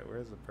terrible. Alright,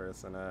 where's the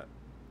person at?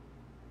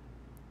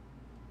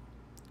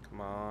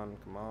 Come on,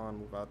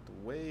 move out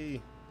the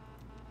way.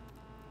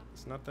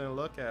 There's nothing to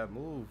look at.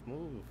 Move.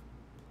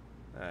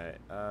 Alright,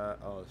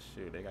 oh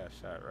shoot, they got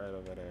shot right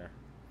over there.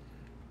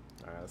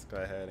 Alright, let's go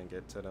ahead and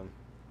get to them.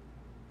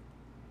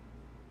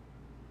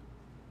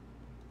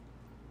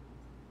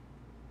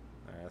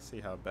 Alright, let's see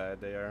how bad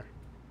they are.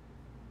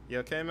 You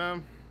okay,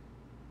 ma'am?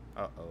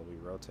 Uh-oh, we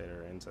rotated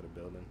her into the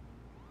building.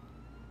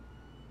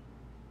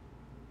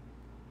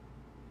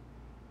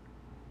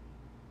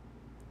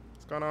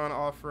 What's going on,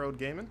 Off-Road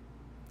Gaming?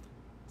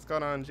 What's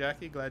going on,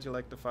 Jackie? Glad you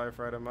like the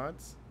Firefighter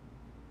mods.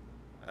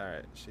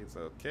 Alright, she's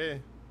okay.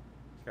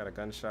 She got a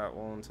gunshot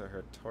wound to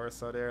her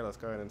torso there. Let's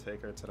go ahead and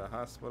take her to the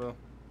hospital.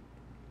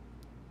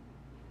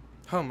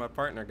 Oh, my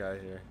partner guy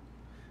here.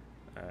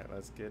 Alright,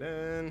 let's get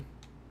in.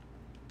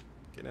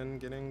 Get in.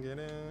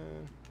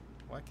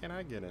 Why can't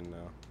I get in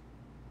now?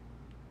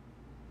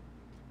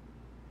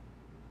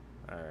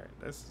 Alright,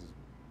 this is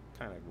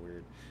kind of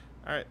weird.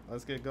 Alright,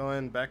 let's get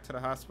going back to the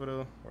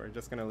hospital. We're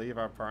just going to leave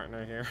our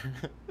partner here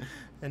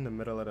in the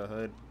middle of the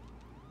hood.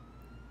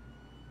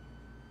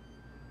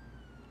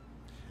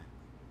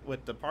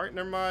 With the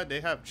partner mod,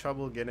 they have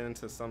trouble getting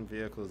into some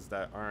vehicles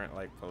that aren't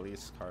like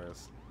police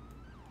cars.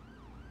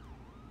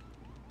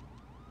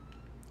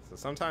 So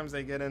sometimes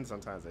they get in,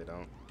 sometimes they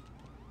don't.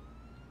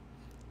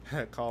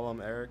 Call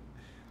him Eric.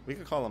 We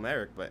could call him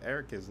Eric, but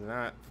Eric is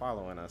not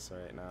following us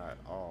right now at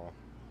all.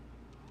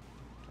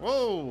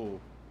 Whoa!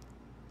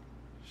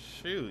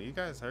 Shoot, you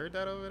guys heard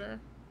that over there?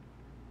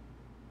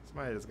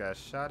 Somebody just got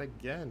shot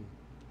again.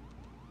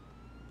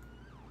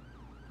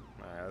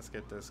 Alright, let's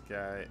get this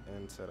guy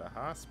into the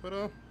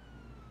hospital.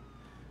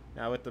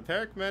 Now with the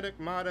Paramedic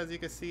mod, as you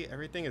can see,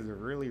 everything is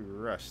really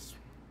rushed.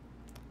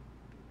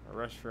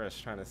 Rush,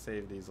 trying to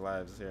save these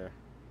lives here.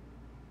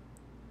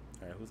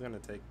 Alright, who's gonna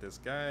take this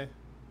guy?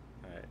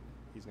 Alright,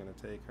 he's gonna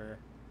take her.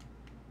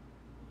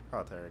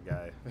 I'll tell her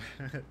guy.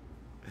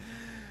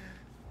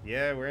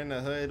 Yeah, we're in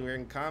the hood. We're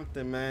in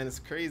Compton, man. It's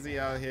crazy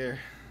out here.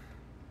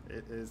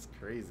 It is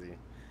crazy.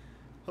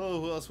 Oh,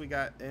 who else we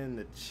got in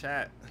the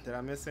chat? Did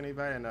I miss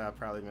anybody? No, I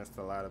probably missed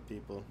a lot of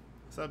people.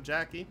 What's up,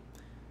 Jackie?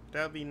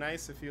 That would be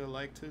nice if you would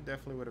like to.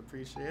 Definitely would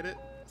appreciate it.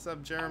 What's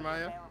up,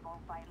 Jeremiah?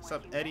 What's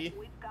up, Eddie?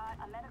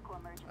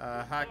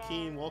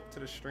 Hakeem, welcome to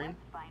the stream.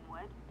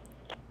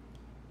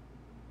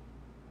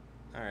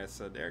 Alright,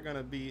 so they're going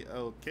to be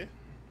okay.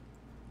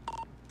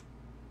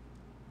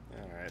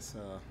 Alright,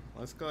 so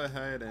let's go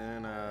ahead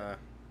and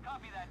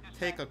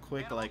take a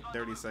quick like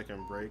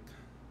 30-second break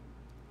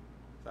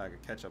so I can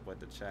catch up with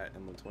the chat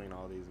in between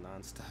all these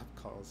non-stop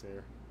calls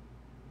here.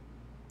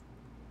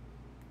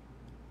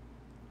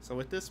 So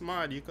with this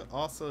mod, you could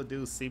also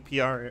do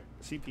CPR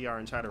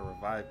and try to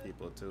revive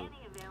people too.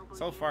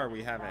 So far,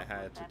 we haven't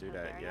had to do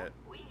that yet.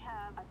 We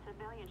have a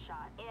civilian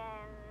shot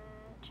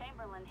in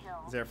Chamberlain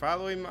Hills. Is there a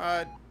following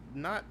mod?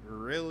 Not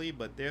really,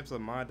 but there's a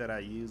mod that I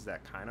use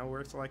that kind of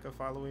works like a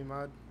following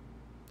mod.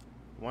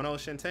 One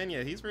Ocean 10,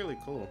 yeah, he's really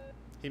cool.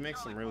 He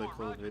makes some really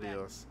cool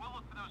videos. We'll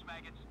look for those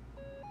maggots.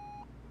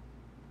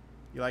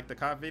 You like the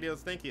cop videos?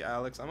 Thank you,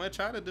 Alex. I'm gonna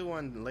try to do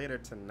one later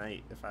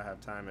tonight if I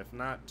have time. If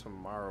not,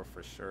 tomorrow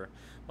for sure.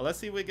 Well, let's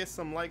see if we get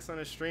some likes on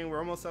the stream. We're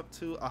almost up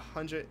to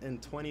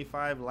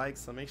 125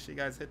 likes, so make sure you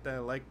guys hit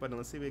that like button.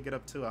 Let's see if we get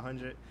up to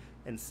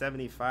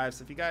 175.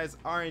 So if you guys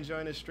are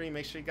enjoying the stream,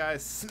 make sure you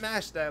guys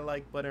smash that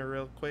like button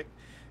real quick.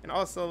 And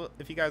also,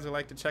 if you guys would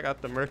like to check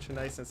out the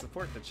merchandise and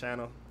support the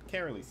channel,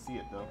 can't really see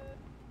it though.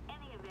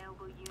 Any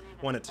available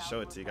unit Wanted to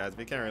show it to you guys,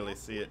 but you can't really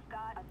see it.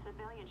 Got a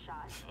civilian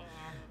shot in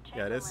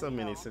Yeah, there's so Chamberlain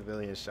many Hills.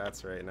 civilian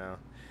shots right now.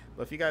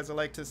 But if you guys would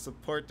like to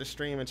support the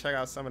stream and check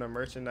out some of the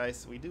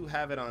merchandise, we do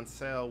have it on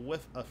sale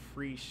with a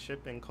free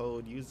shipping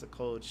code. Use the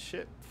code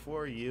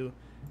SHIP4U.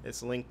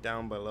 It's linked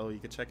down below. You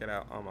can check it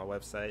out on my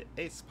website,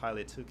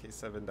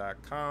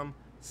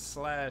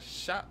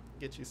 acepilot2k7.com/shop.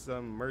 Get you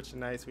some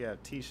merchandise. We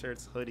have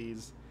t-shirts,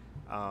 hoodies,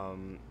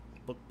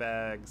 book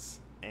bags,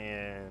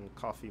 and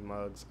coffee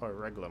mugs, or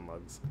regular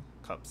mugs,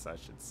 cups I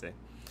should say.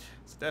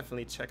 So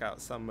definitely check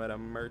out some of the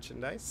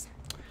merchandise.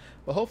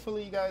 But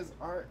hopefully you guys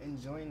are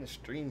enjoying the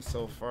stream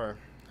so far.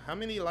 How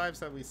many lives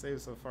have we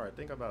saved so far? I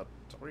think about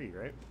 3,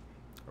 right?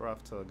 We're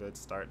off to a good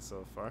start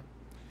so far.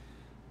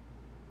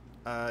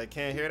 I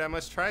can't hear that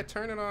much. Try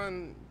turning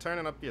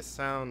up your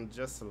sound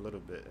just a little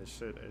bit. It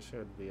should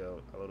be a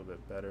little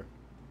bit better.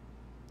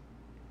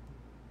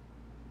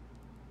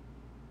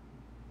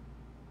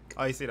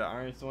 Oh, you see the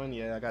orange one?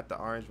 Yeah, I got the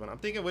orange one. I'm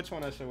thinking which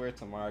one I should wear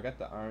tomorrow. I got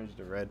the orange,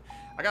 the red.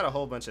 I got a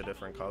whole bunch of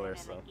different colors,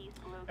 so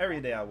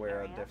every day I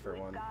wear a different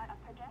one. Got a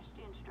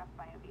pedestrian struck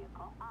by a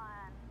vehicle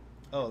on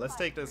Oh, let's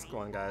take this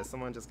one, guys.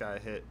 Someone just got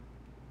hit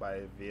by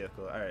a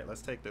vehicle. All right,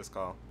 let's take this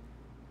call.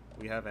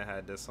 We haven't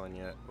had this one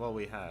yet. Well,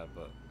 we have,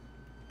 but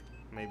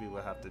maybe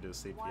we'll have to do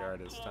CPR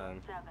this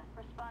time. 7.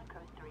 Respond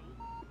code 3.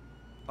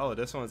 Oh,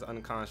 this one's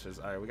unconscious.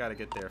 All right, we got to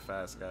get there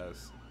fast,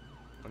 guys.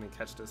 Let me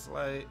catch this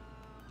light.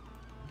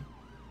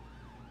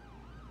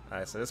 All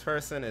right, so this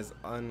person is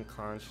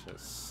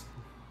unconscious.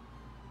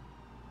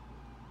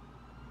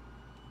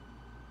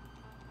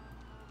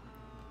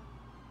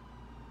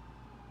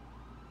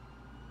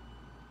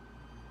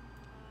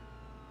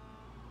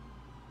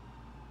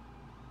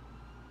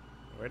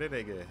 Where did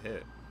they get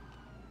hit?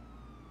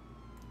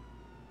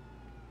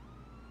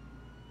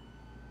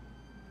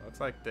 Looks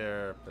like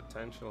they're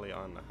potentially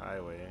on the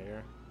highway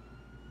here.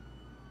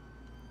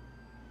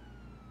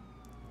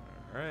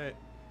 All right.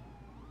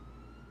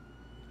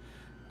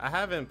 I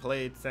haven't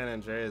played San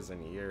Andreas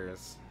in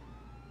years.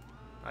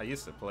 I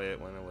used to play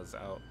it when it was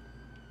out.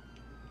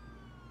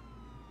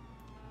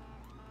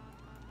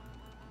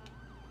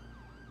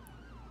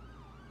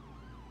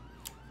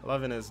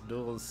 Loving this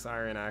dual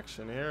siren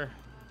action here.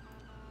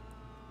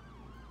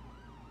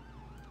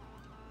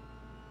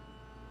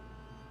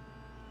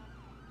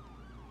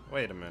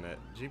 Wait a minute.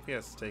 GPS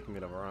is taking me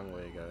the wrong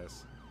way,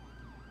 guys.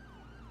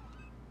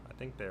 I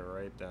think they're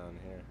right down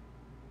here.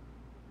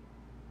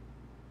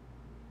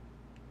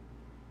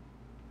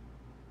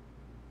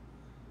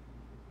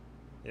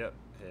 Yep,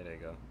 here they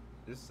go.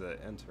 This is an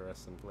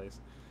interesting place.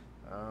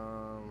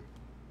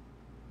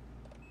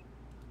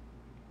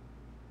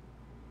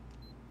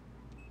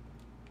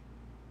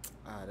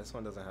 This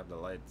one doesn't have the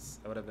lights.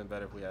 It would have been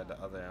better if we had the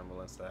other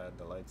ambulance that had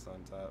the lights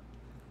on top.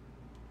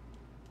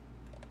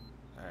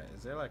 Alright,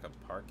 is there like a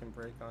parking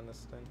brake on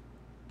this thing?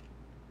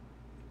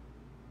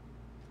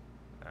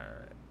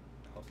 Alright,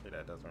 hopefully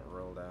that doesn't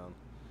roll down.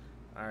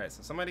 Alright,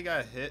 so somebody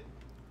got hit.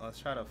 Let's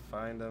try to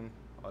find them.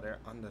 Oh, they're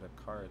under the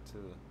car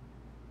too.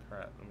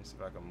 Crap, let me see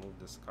if I can move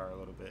this car a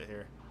little bit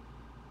here.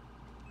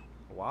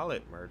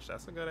 Wallet merch,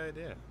 that's a good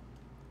idea.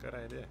 Good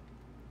idea.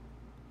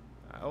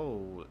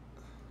 Oh.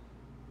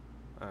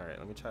 Alright,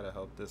 let me try to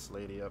help this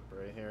lady up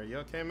right here. You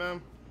okay,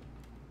 ma'am?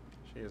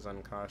 She is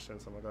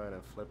unconscious. I'm gonna go ahead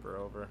and flip her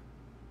over.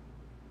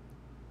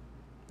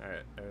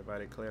 Alright,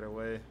 everybody cleared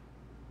away.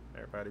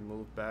 Everybody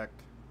move back.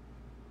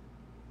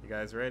 You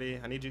guys ready?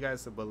 I need you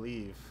guys to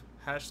believe.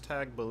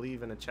 Hashtag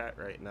believe in the chat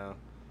right now.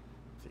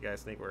 If you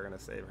guys think we're gonna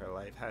save her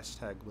life,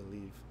 hashtag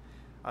believe.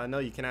 No,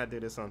 you cannot do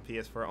this on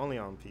PS4, only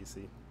on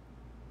PC.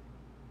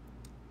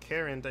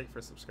 Karen, thank you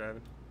for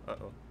subscribing.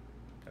 Uh-oh.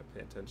 Gotta pay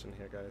attention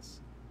here,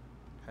 guys.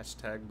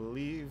 Hashtag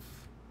believe.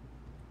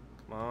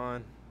 Come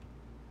on.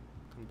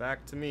 Come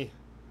back to me.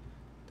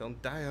 Don't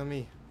die on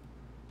me.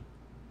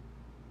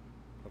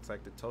 Looks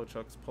like the tow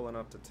truck's pulling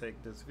up to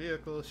take this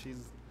vehicle.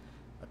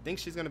 I think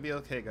she's gonna be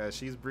okay, guys.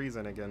 She's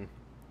breathing again.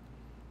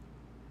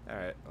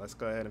 Alright, let's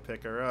go ahead and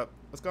pick her up.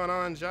 What's going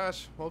on,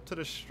 Josh? Welcome to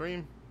the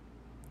stream.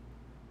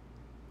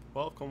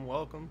 Welcome,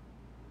 welcome.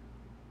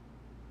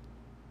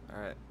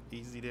 Alright,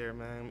 easy there,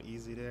 man.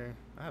 Easy there.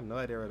 I have no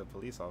idea where the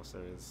police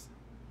officer is.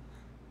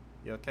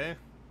 You okay?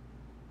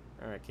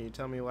 Alright, can you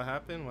tell me what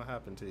happened? What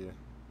happened to you?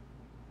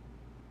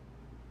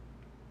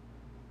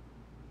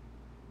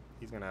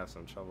 He's gonna have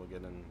some trouble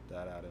getting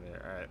that out of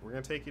there. Alright, we're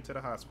gonna take you to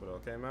the hospital,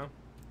 okay, ma'am?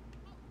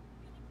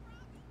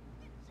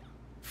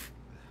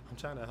 I'm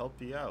trying to help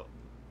you out.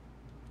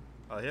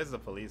 Oh, here's the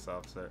police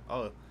officer.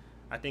 Oh,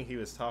 I think he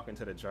was talking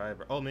to the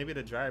driver. Oh, maybe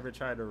the driver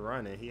tried to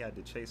run and he had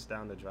to chase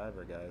down the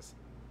driver, guys.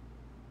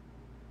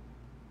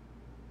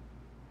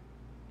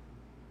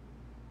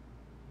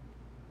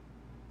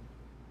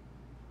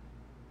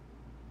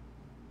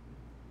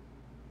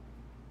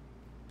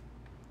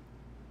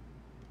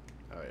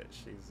 Oh, wait,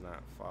 she's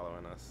not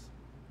following us.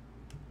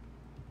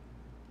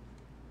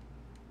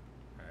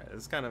 Alright,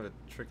 this is kind of a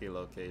tricky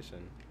location.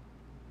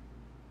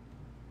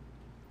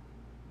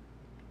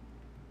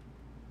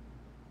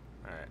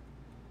 Alright.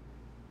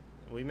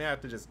 We may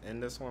have to just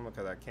end this one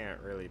because I can't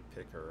really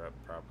pick her up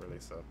properly,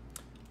 so.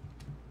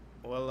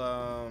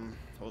 Well,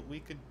 what we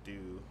could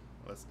do,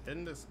 let's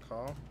end this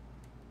call.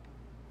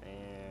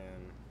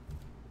 And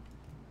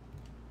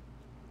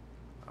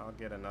I'll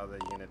get another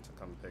unit to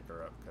come pick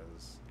her up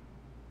because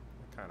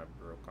we're kind of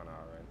broke on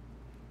our end.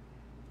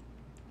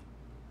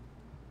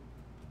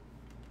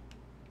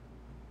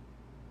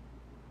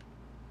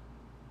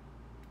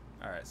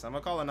 Alright, so I'm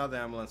gonna call another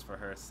ambulance for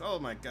her. So, oh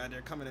my god,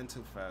 they're coming in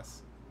too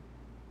fast.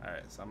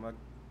 Alright, so I'm gonna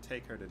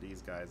take her to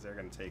these guys. They're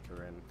gonna take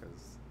her in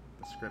because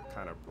the script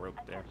kind of broke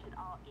there. Attention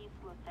all East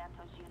Los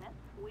Santos units.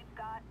 We've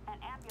got an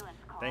ambulance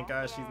call. Thank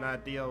God she's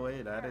not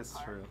DOA. That is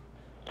true.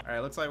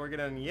 Alright, looks like we're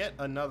getting yet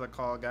another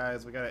call,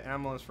 guys. We got an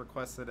ambulance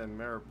requested in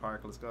Mirror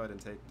Park. Let's go ahead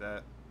and take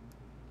that.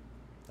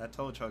 That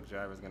tow truck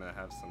driver is gonna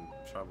have some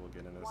trouble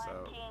getting this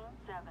out. 1 King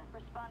 7.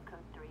 Respond code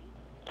 3.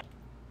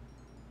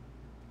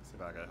 See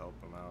if I can help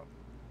him out.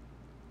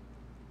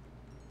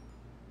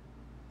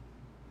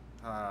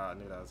 Ah, I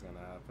knew that was gonna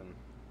happen.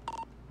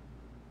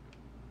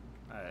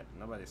 Alright,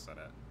 nobody saw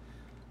that.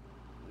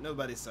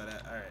 Nobody saw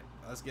that. Alright,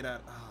 let's get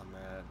out. Oh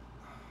man.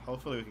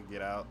 Hopefully we can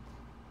get out.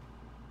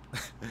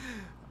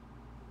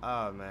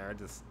 Oh man, we're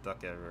just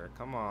stuck everywhere.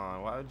 Come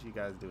on, why would you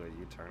guys do a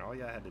U-turn? All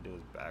y'all had to do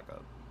was back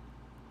up.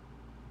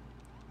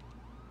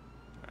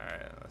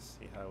 Alright, let's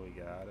see how we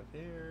get out of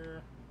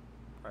here.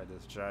 Probably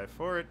just drive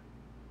forward.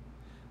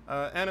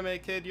 Anime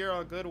Kid, you're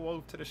all good.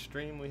 Welcome to the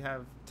stream. We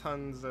have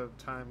tons of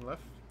time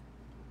left.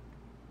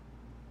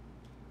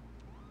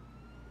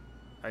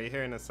 Are you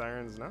hearing the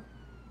sirens now?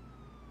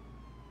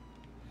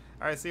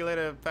 Alright, see you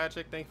later,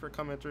 Patrick. Thanks for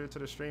coming through to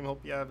the stream.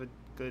 Hope you have a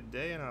good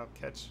day, and I'll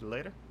catch you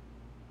later.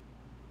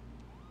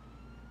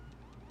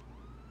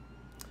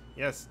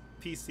 Yes,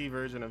 PC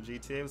version of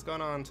GTA. What's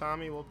going on,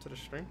 Tommy? Welcome to the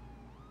stream.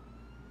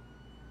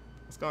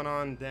 What's going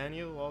on,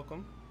 Daniel?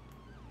 Welcome.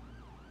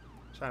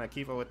 Trying to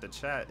keep up with the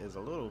chat is a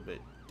little bit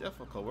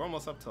difficult. We're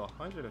almost up to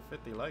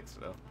 150 likes,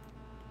 though.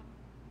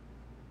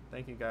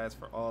 Thank you guys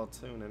for all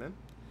tuning in.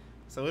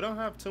 So we don't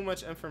have too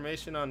much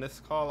information on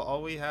this call.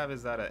 All we have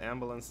is that an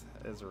ambulance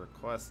is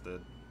requested.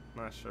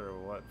 Not sure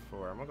what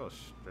for. I'm gonna go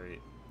straight.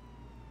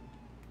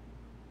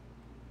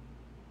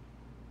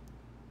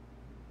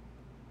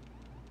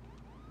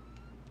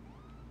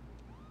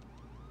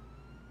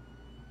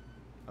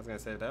 I was gonna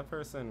say, if that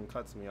person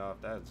cuts me off,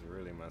 that's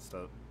really messed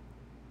up.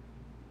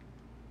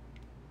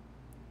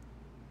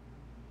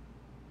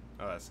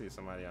 Oh, I see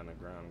somebody on the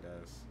ground,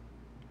 guys.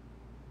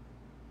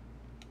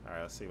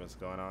 Alright, let's see what's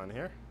going on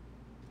here.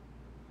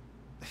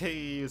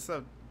 Hey, what's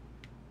up?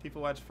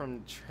 People watch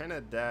from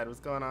Trinidad. What's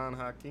going on,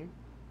 Hakeem?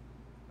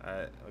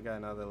 Alright, we got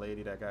another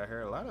lady that got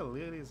hurt. A lot of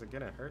ladies are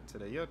getting hurt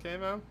today. You okay,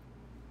 ma'am?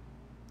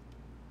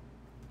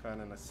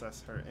 Kind of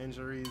assess her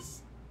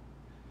injuries.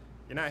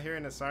 You're not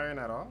hearing the siren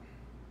at all?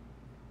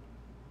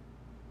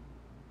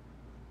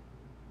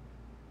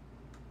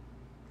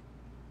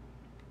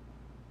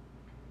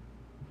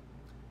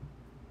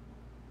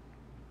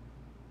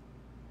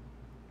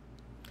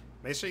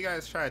 Make sure you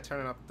guys try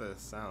turning up the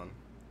sound.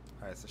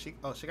 Alright, so she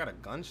got a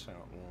gunshot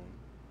wound.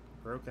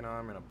 Broken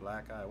arm and a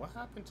black eye. What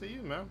happened to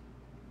you, man?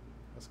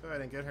 Let's go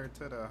ahead and get her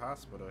to the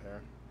hospital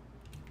here.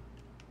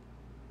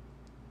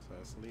 So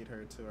let's lead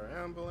her to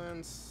our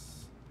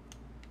ambulance.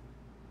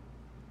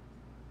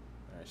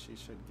 Alright, she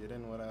should get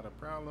in without a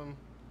problem.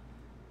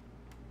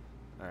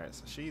 Alright,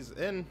 so she's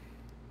in.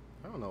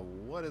 I don't know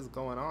what is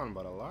going on,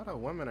 but a lot of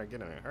women are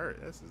getting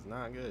hurt. This is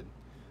not good.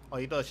 Oh,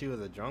 you thought she was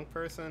a drunk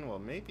person? Well,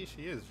 maybe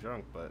she is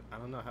drunk, but I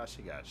don't know how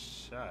she got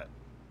shot.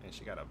 And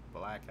she got a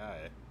black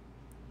eye.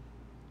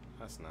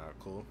 That's not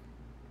cool.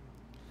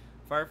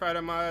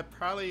 Firefighter mod,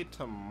 probably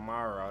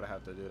tomorrow I'd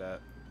have to do that.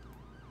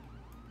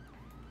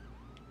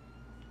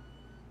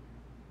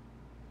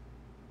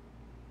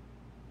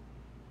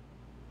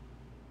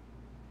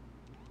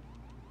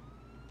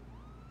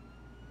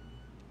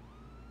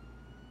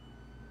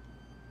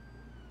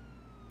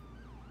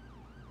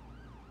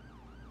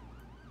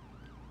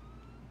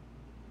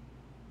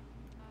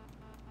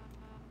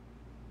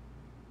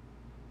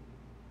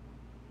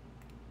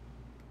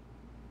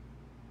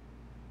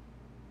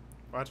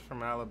 Watch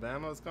from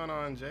Alabama. What's going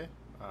on, Jay?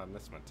 Oh, I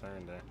missed my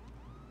turn there.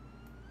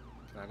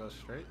 Can I go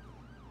straight?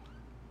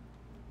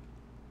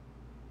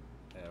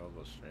 Yeah, we'll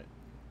go straight.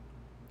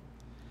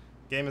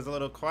 Game is a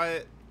little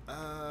quiet.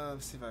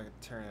 Let's see if I can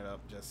turn it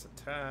up just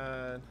a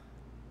tad.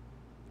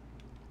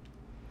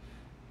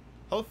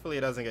 Hopefully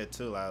it doesn't get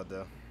too loud,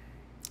 though.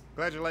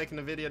 Glad you're liking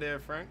the video there,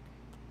 Frank.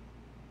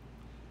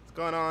 What's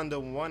going on, the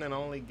one and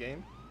only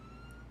game?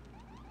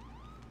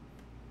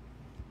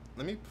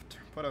 Let me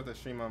put up the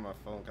stream on my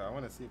phone, cause I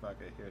want to see if I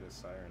can hear the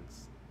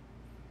sirens.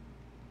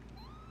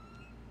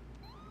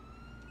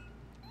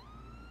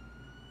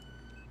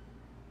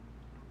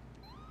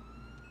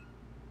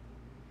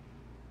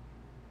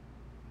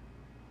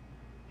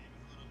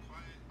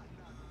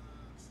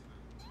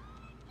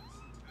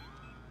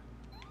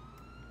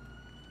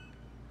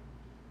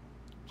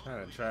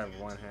 Trying to drive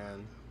one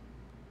hand.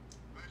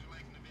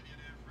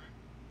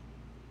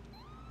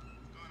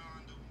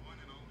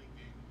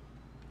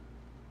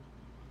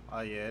 Oh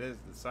yeah, it is.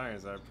 The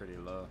sirens are pretty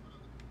low.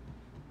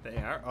 Dang,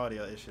 our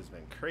audio issue's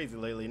been crazy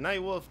lately.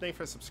 Night Wolf, thanks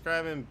for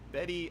subscribing.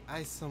 Betty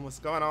Isom, what's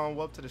going on?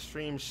 Welcome to the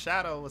stream.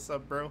 Shadow, what's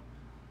up, bro?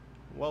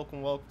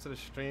 Welcome to the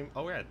stream.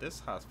 Oh, we're at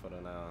this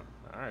hospital now.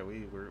 All right,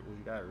 we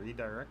got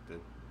redirected.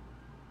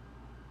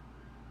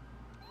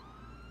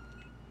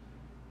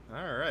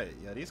 All right,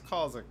 yeah, these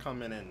calls are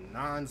coming in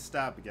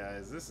non-stop,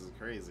 guys. This is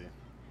crazy.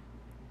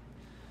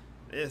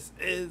 This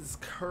is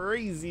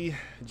crazy.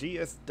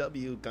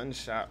 GSW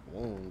gunshot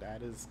wound.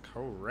 That is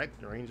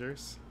correct,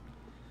 Rangers.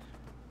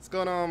 What's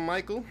going on,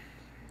 Michael?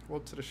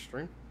 Welcome to the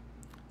stream.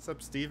 What's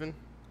up, Steven?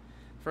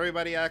 For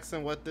everybody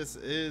asking what this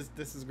is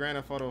Grand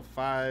Theft Auto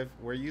 5.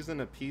 We're using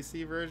a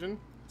PC version.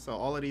 So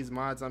all of these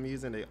mods I'm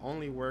using, they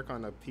only work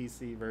on the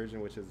PC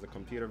version, which is the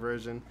computer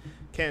version.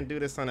 Can't do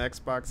this on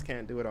Xbox,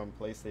 can't do it on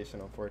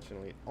PlayStation,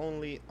 unfortunately.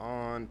 Only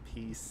on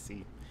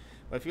PC.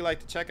 But if you'd like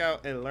to check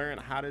out and learn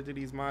how to do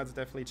these mods,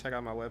 definitely check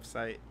out my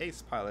website,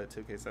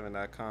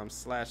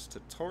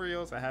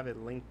 acepilot2k7.com/tutorials. I have it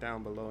linked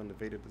down below in the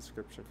video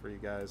description for you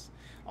guys.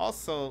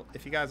 Also,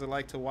 if you guys would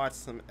like to watch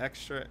some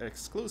extra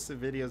exclusive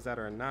videos that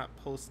are not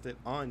posted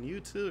on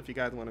YouTube, if you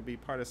guys want to be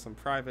part of some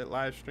private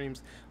live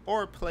streams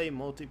or play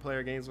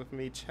multiplayer games with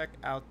me, check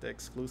out the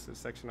exclusive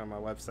section on my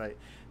website.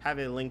 Have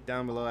it linked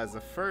down below as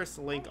the first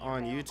link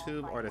on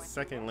YouTube or the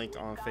second link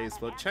on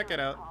Facebook. Check it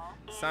out,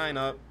 sign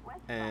up,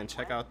 and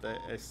check out the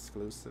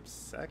exclusive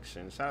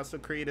section. Shout out to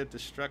Creative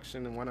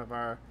Destruction, one of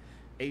our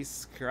ace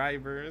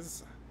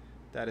scribers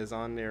that is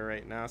on there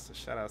right now. So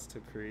shout outs to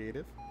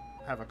Creative.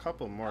 I have a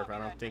couple more, but I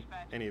don't think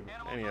any of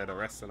the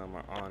rest of them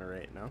are on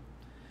right now.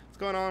 What's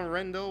going on,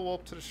 Rendo?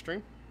 Welcome to the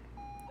stream.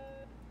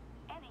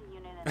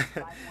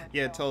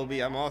 Yeah,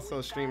 Toby, I'm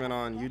also streaming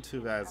on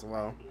YouTube as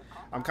well.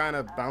 I'm kind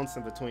of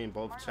bouncing between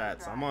both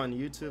chats. I'm on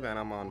YouTube and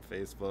I'm on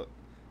Facebook.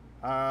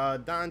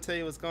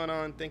 Dante, what's going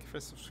on? Thank you for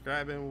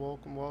subscribing.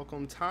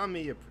 Welcome.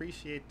 Tommy,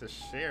 appreciate the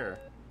share.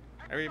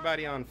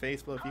 Everybody on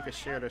Facebook, if you could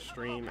share the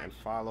stream and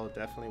follow,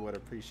 definitely would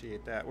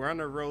appreciate that. We're on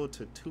the road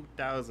to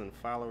 2,000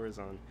 followers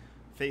on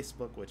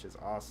Facebook, which is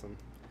awesome.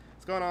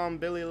 What's going on,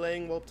 Billy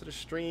Lang? Welcome to the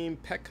stream.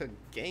 Pekka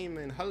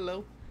Gaming,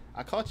 hello.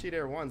 I caught you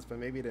there once, but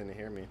maybe you didn't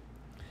hear me.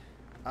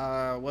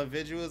 What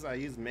visuals? I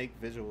use Make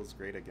Visuals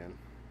Great Again.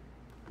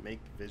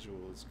 Make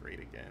Visuals Great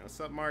Again. What's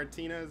up,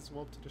 Martinez?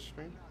 Welcome to the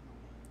stream.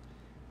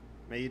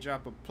 May you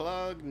drop a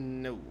plug?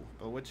 No.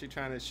 But what you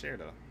trying to share,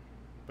 though?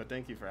 But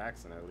thank you for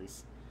asking, at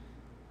least.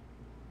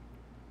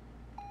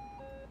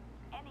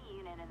 Any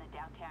unit in the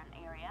downtown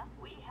area,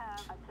 we have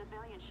a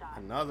civilian shot.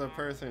 Another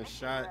person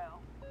shot.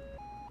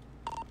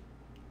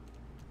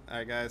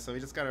 Alright, guys, so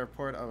we just got a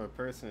report of a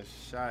person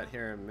shot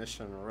here in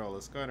Mission Row.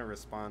 Let's go ahead and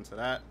respond to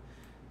that.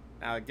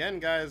 Now, again,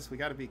 guys, we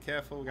got to be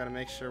careful. We got to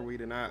make sure we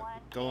do not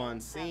go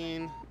on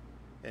scene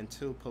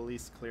until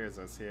police clears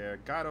us here.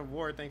 God of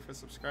War, thanks for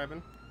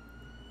subscribing.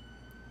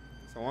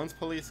 So once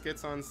police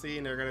gets on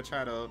scene, they're going to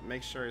try to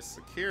make sure it's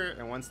secure,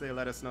 and once they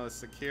let us know it's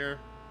secure,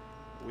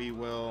 we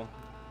will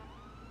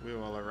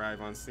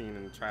arrive on scene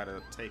and try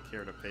to take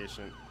care of the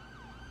patient.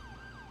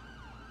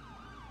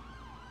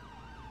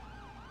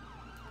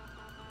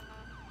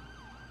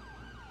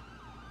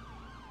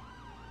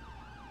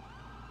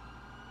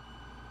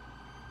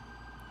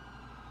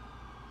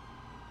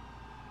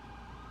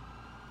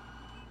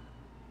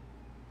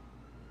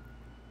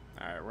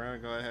 Alright, we're going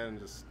to go ahead and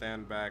just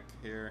stand back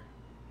here.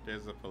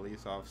 There's a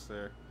police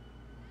officer.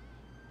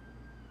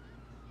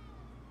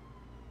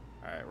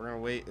 Alright, we're gonna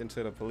wait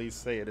until the police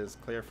say it is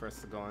clear for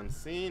us to go on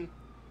scene.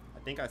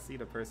 I think I see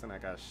the person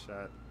that got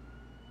shot.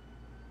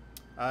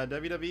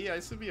 WWE, I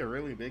used to be a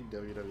really big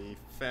WWE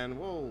fan.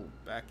 Whoa,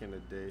 back in the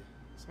day.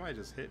 Somebody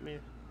just hit me.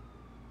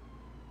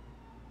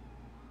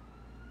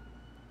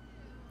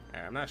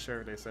 Alright, I'm not sure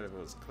if they said if it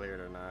was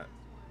cleared or not.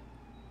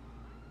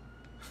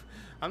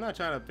 I'm not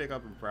trying to pick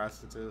up a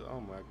prostitute.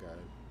 Oh my god.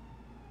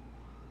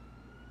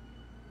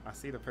 I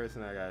see the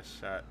person that got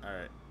shot.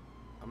 Alright,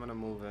 I'm gonna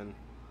move in.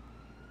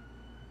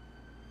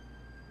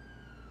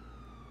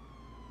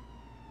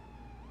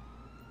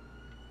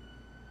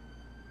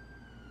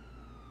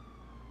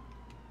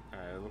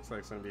 Alright, it looks like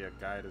it's gonna be a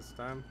guy this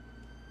time.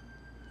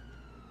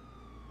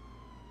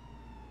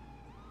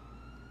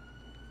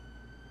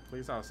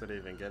 Police officer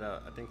didn't even get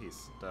out. I think he's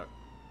stuck.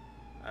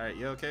 Alright,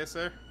 you okay,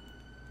 sir?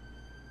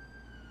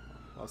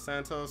 Los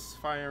Santos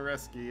Fire and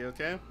Rescue, you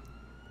okay?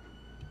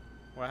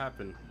 What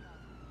happened?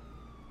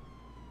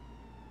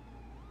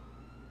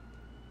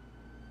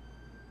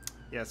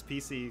 Yes,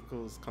 PC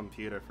equals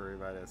computer for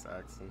everybody that's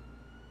asking.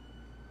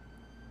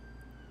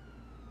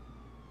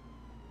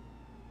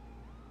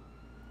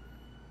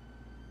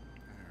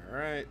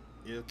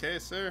 You okay,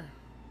 sir?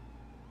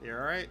 You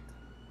alright?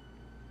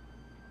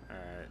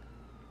 Alright.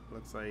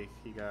 Looks like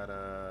he got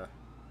a...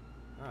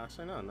 Oh,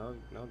 actually, no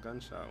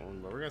gunshot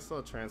wound, but we're gonna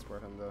still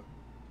transport him, though.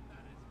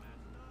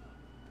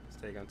 Let's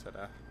take him to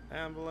the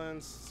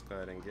ambulance. Let's go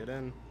ahead and get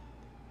in.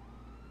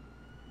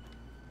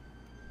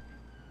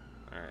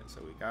 Alright, so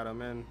we got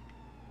him in.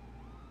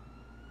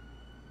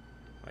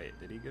 Wait,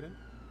 did he get in?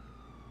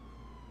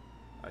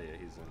 Oh yeah,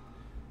 he's in.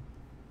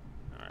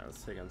 Alright,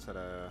 let's take him to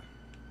the...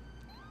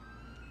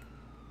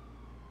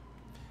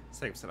 Let's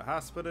take him to the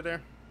hospital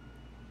there.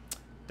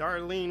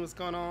 Darlene, what's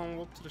going on?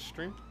 Welcome to the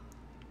stream.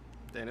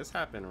 Dang, this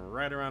happened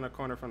right around the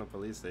corner from the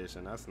police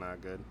station. That's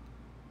not good.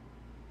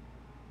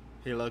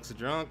 He looks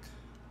drunk.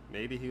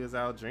 Maybe he was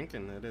out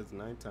drinking. It is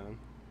nighttime.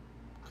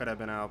 Could have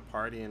been out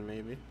partying,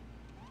 maybe.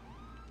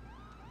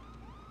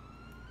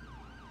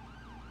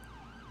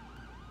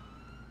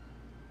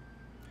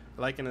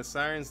 Liking the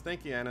sirens.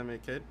 Thank you, Anime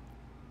Kid.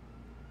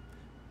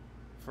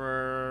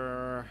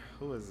 For...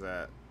 who is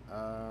that?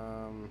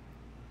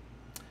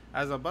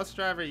 As a bus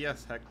driver,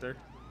 yes, Hector.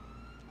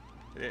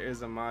 There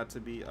is a mod to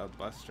be a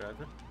bus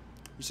driver.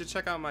 You should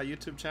check out my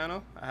YouTube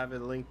channel. I have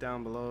it linked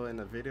down below in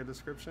the video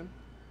description.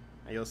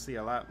 And you'll see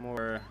a lot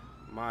more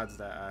mods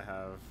that I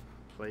have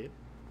played.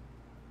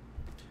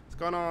 What's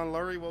going on,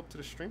 Laurie? Welcome to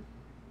the stream.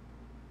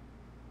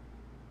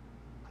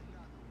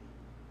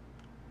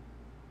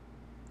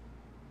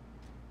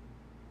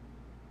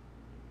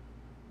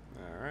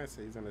 Alright,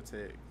 so he's gonna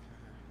take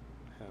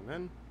him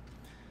in.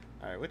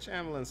 Alright, which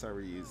ambulance are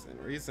we using?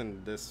 We're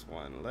using this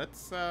one.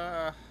 Let's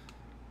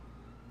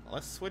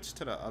switch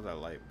to the other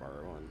light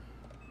bar one.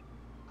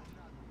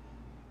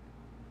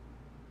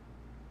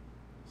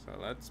 So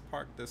let's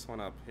park this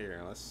one up here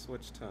and let's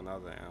switch to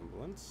another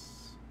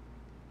ambulance.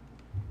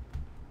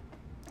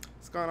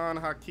 What's going on,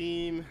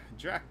 Hakeem?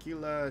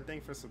 Dracula,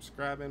 thanks for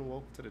subscribing.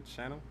 Welcome to the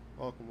channel.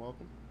 Welcome,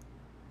 welcome.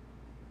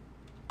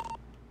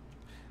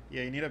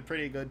 Yeah, you need a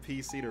pretty good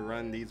PC to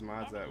run these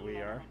mods that we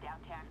are.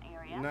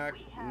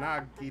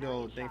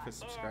 Nagito, thanks for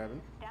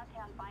subscribing.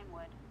 Downtown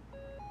Vinewood.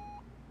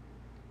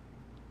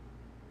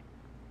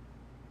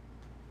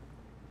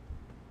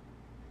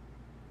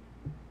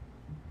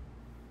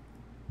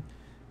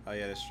 Oh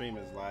yeah, the stream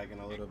is lagging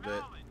a little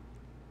bit.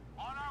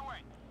 On our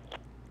way.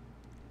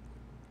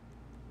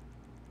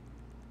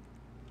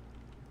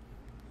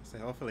 So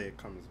hopefully it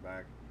comes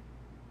back.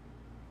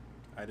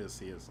 I do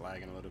see it's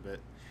lagging a little bit.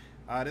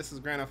 This is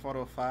Grand Theft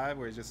Auto 5.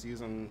 We're just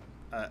using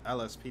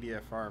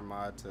LSPDFR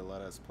mod to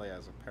let us play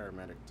as a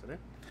paramedic today.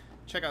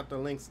 Check out the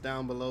links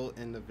down below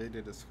in the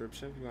video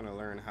description if you want to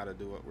learn how to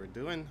do what we're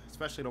doing,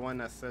 especially the one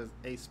that says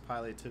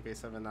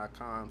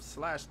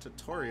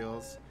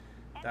acepilot2k7.com/tutorials.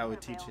 That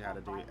would teach you how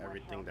to do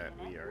everything that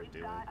we are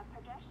doing.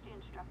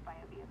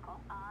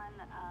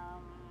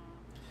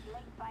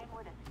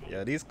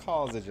 Yeah, these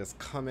calls are just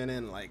coming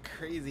in like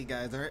crazy,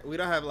 guys. We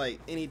don't have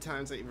like any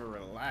time to even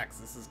relax.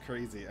 This is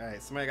crazy. All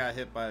right, somebody got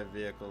hit by a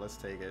vehicle. Let's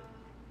take it.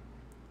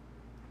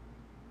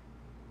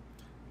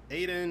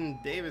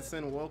 Aiden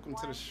Davidson, welcome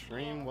to the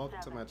stream.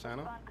 Welcome to my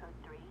channel.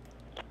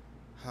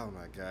 Oh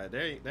my God,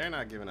 they're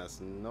not giving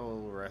us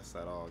no rest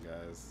at all,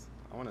 guys.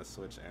 I want to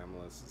switch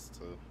ambulances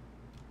too.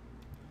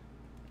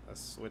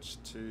 Let's switch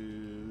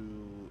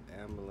to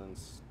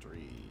ambulance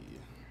 3.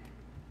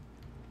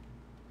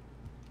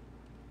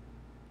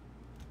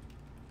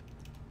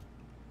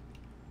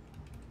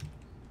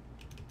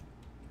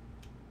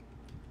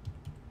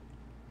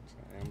 So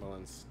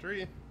ambulance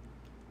 3.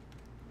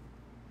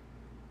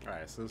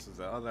 Alright, so this is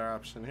the other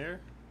option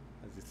here.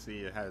 As you see,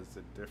 it has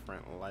a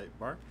different light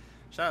bar.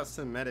 Shout out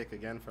to Medic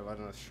again for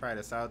letting us try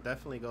this out.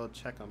 Definitely go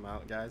check him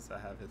out, guys. I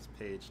have his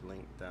page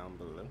linked down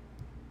below.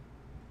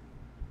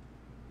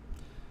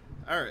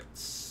 Alright,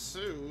 so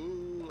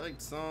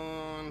lights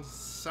on,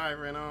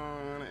 siren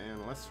on,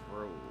 and let's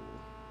roll.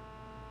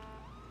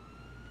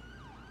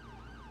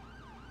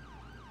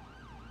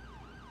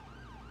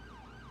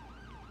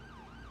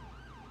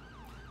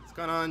 What's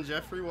going on,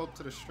 Jeffrey? Welcome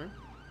to the stream.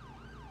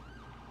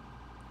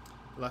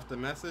 Left a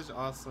message.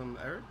 Awesome,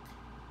 Eric.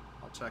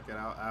 I'll check it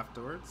out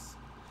afterwards.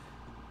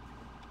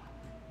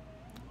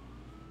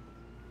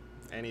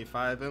 Any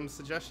 5M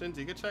suggestions?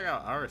 You can check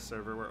out our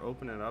server. We're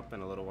opening it up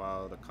in a little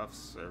while, the Cuffs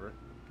server.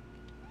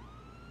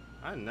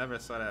 I never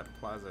saw that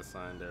plaza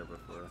sign there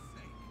before.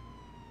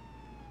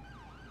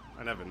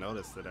 I never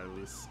noticed it, at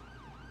least.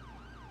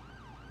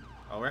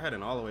 Oh, we're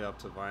heading all the way up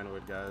to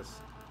Vinewood,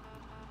 guys.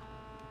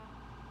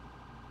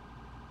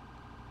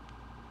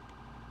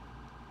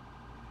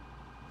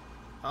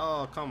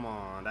 Oh, come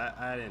on.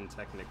 I didn't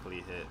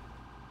technically hit.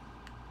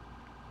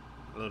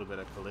 A little bit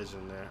of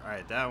collision there.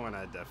 Alright, that one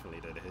I definitely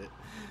did hit.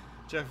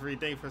 Jeffrey,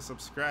 thanks for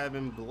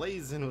subscribing.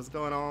 Blazing, what's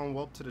going on?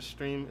 Welcome to the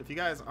stream. If you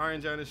guys are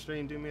enjoying the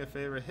stream, do me a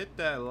favor. Hit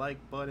that like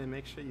button.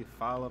 Make sure you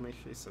follow. Make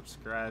sure you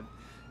subscribe.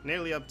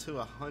 Nearly up to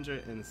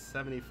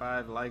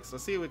 175 likes.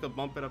 Let's see if we can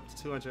bump it up to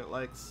 200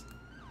 likes.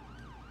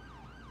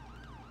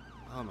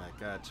 Oh my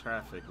God,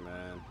 traffic,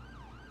 man.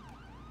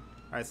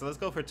 Alright, so let's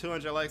go for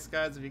 200 likes,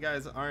 guys. If you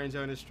guys are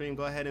enjoying the stream,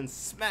 go ahead and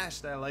smash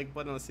that like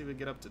button. Let's see if we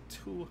get up to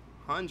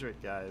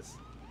 200, guys.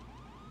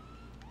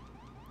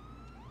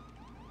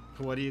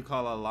 What do you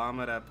call a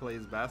llama that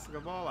plays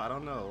basketball? I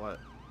don't know. What?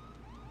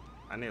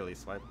 I nearly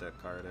swiped that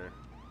card there.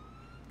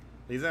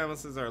 These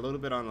ambulances are a little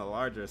bit on the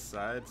larger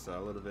side, so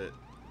a little bit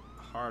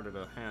harder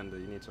to handle.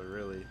 You need to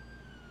really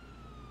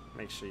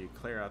make sure you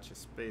clear out your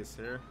space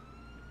here.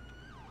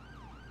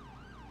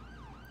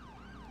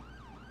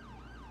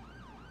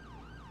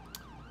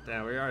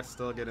 Damn, we are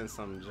still getting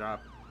some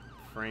drop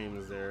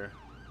frames there.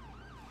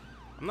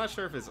 I'm not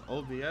sure if it's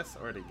OBS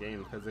or the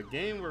game, because the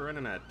game we're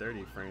running at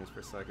 30 frames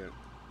per second.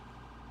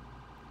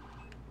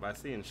 But I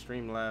see in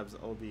Streamlabs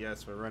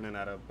OBS we're running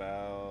at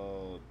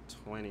about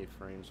 20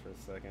 frames per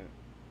second.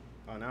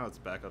 Oh, now it's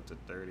back up to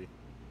 30.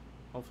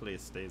 Hopefully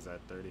it stays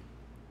at 30.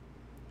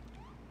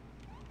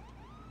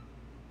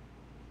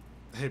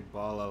 Hey,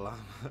 ball llama.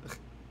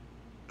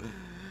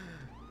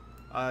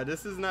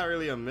 This is not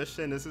really a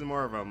mission. This is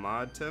more of a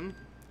mod, Tim.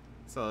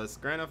 So it's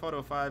Grand Theft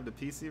Auto 5, the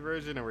PC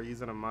version, and we're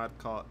using a mod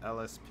called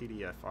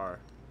LSPDFR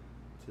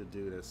to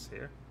do this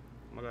here.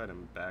 I'm gonna go ahead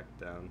and back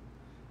down.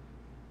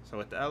 So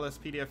with the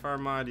LSPDFR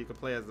mod, you can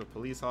play as a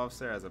police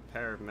officer, as a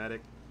paramedic.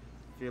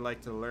 If you'd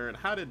like to learn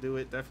how to do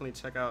it, definitely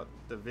check out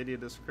the video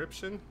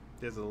description.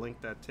 There's a link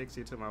that takes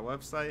you to my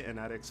website, and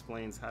that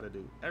explains how to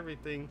do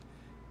everything.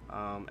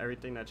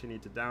 Everything that you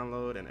need to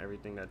download and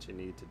everything that you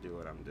need to do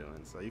what I'm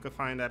doing. So you can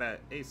find that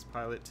at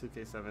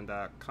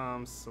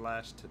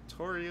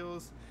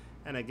acepilot2k7.com/tutorials.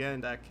 And again,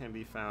 that can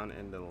be found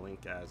in the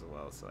link as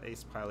well. So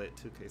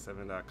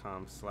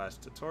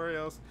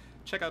acepilot2k7.com/tutorials.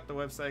 Check out the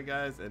website,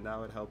 guys, and that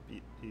would help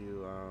you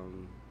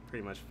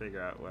pretty much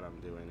figure out what I'm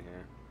doing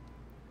here.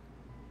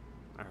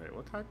 All right,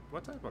 what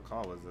type of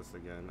call was this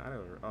again? I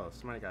don't. Oh,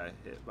 somebody got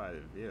hit by the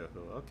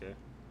vehicle. Okay,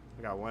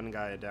 we got one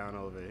guy down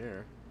over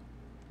here.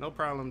 No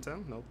problem,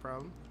 Tim. No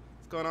problem.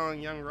 What's going on,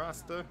 young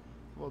Rasta?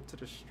 Welcome to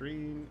the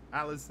stream.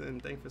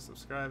 Allison, thanks for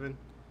subscribing.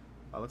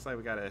 Oh, looks like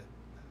we got a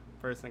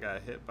person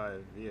got hit by a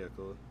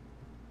vehicle.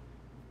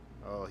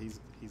 Oh, he's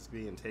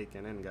being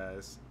taken in,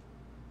 guys.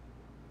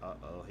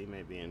 Uh-oh, he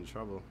may be in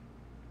trouble.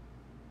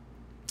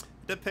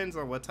 It depends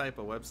on what type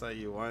of website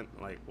you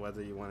want, like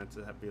whether you want it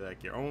to be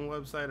like your own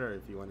website or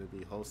if you want it to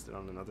be hosted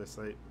on another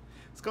site.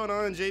 What's going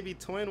on, JB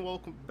Twin?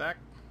 Welcome back.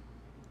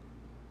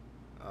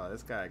 Oh,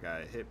 this guy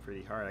got hit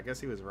pretty hard. I guess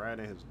he was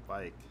riding his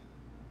bike.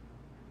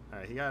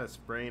 Alright, he got a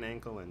sprained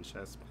ankle and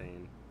chest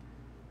pain.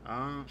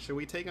 Should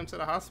we take him to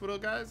the hospital,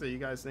 guys? Or you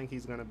guys think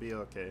he's gonna be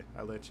okay?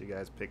 I'll let you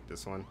guys pick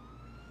this one.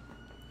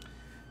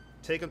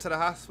 Take him to the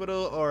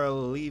hospital or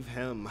leave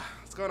him.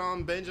 What's going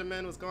on,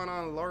 Benjamin? What's going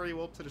on, Lori?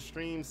 Welcome to the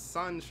stream.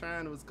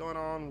 Sunshine, what's going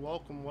on?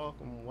 Welcome,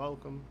 welcome,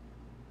 welcome.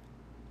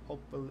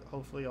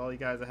 Hopefully all you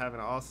guys are having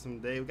an awesome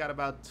day. We got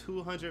about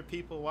 200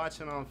 people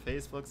watching on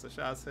Facebook, so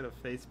shout out to the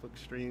Facebook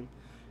stream.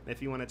 And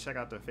if you want to check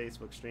out the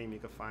Facebook stream, you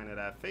can find it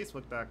at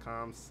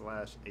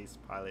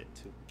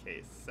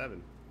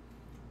facebook.com/acepilot2k7.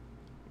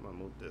 I'm gonna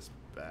move this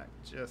back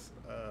just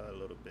a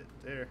little bit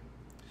there.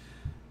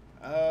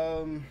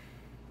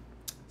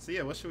 So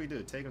yeah, what should we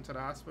do? Take him to the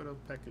hospital?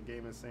 Pekka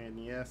Gaming saying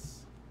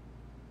yes.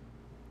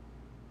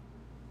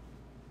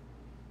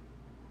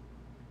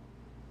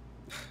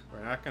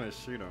 We're not gonna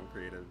shoot him,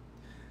 creative.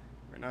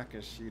 We're not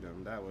gonna shoot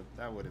him. That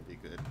wouldn't be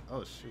good.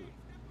 Oh shoot.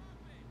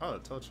 Oh, the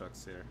tow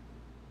truck's here.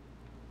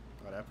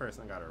 Oh, that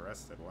person got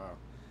arrested. Wow.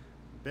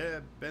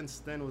 Ben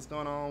Sten, what's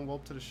going on?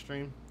 Welcome to the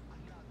stream.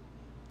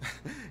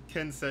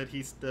 Ken said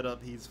he stood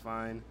up. He's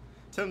fine.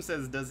 Tim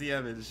says, does he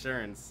have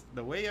insurance?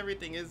 The way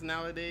everything is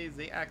nowadays,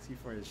 they ask you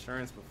for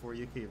insurance before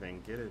you can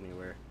even get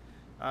anywhere.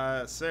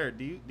 Sir,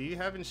 do you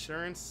have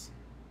insurance?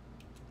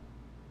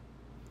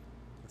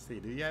 Let's see.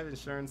 Do you have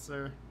insurance,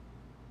 sir?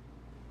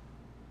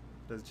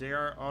 Does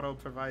JR Auto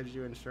provide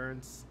you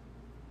insurance?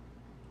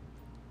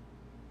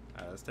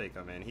 Let's take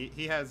him in.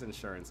 He has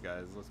insurance,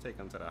 guys. Let's take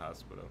him to the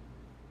hospital.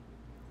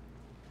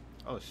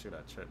 Oh shoot,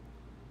 I tripped.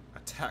 I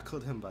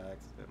tackled him by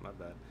accident. My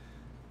bad.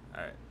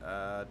 Alright,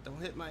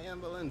 don't hit my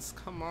ambulance.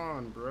 Come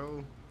on,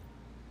 bro.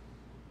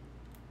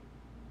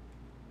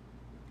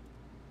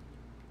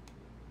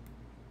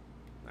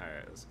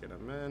 Alright, let's get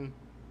him in.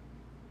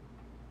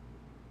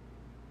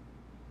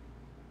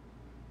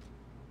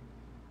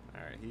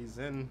 Alright, he's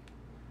in.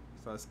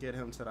 So let's get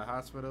him to the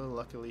hospital.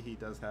 Luckily, he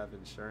does have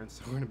insurance,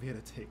 so we're going to be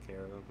able to take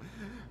care of him.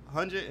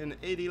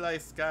 180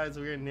 likes, guys.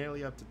 We're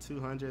nearly up to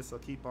 200, so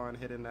keep on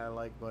hitting that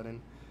like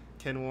button.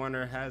 Ken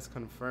Warner has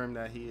confirmed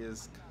that he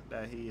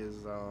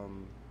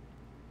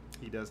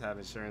does have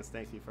insurance.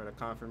 Thank you for the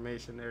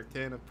confirmation there,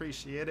 Ken.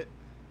 Appreciate it.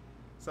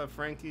 What's up,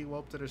 Frankie?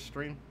 Welcome to the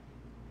stream.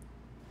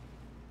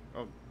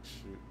 Oh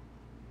shoot!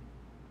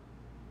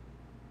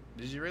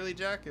 Did you really,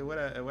 Jack? It would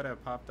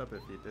have popped up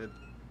if you did.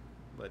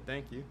 But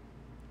thank you.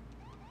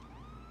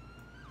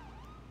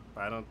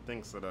 But I don't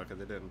think so though, because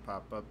it didn't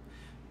pop up.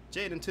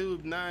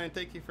 JadenTube9,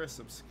 thank you for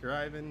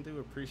subscribing. Do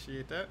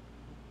appreciate that.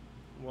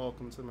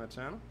 Welcome to my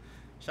channel.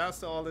 Shouts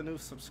to all the new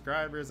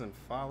subscribers and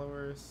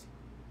followers.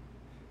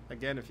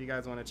 Again, if you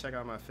guys want to check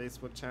out my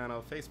Facebook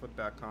channel,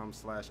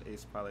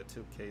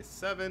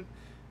 facebook.com/acepilot2k7.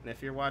 And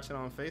if you're watching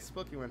on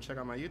Facebook, you want to check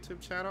out my YouTube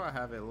channel, I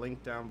have a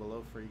link down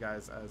below for you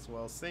guys as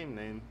well. Same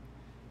name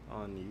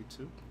on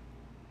YouTube.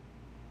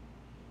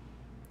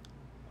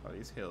 Oh,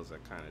 these hills are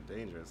kind of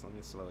dangerous. Let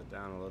me slow it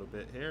down a little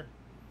bit here.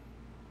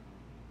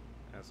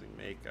 As we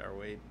make our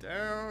way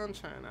down,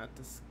 try not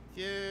to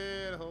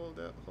skid. Hold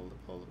up, hold up,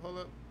 hold up, hold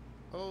up.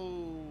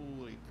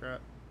 Holy crap.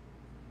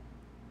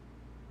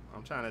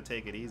 I'm trying to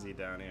take it easy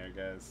down here,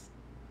 guys.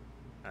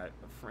 Alright,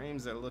 the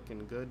frames are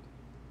looking good.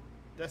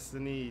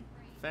 Destiny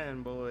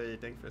Fanboy,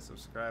 thanks for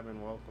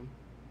subscribing. Welcome.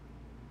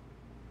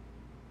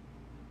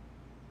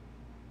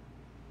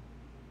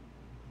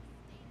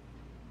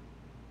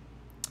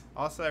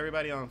 Also,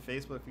 everybody on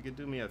Facebook, if you could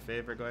do me a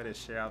favor, go ahead and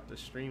share out the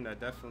stream.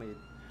 That definitely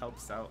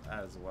helps out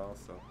as well.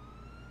 So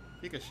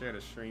if you could share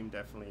the stream,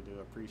 definitely do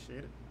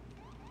appreciate it.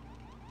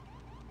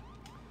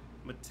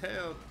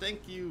 Mateo,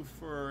 thank you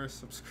for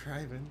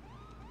subscribing.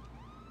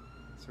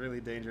 It's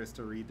really dangerous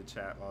to read the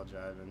chat while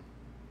driving.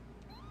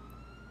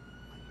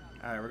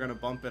 Alright, we're gonna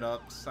bump it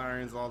up.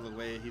 Sirens all the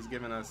way. He's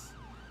giving us...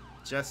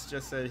 Jess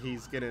just said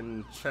he's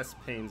getting chest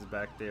pains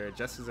back there.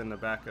 Jess is in the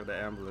back of the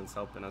ambulance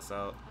helping us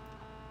out.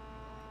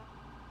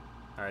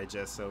 Alright,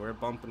 Jess, so we're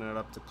bumping it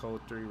up to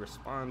code 3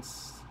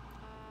 response.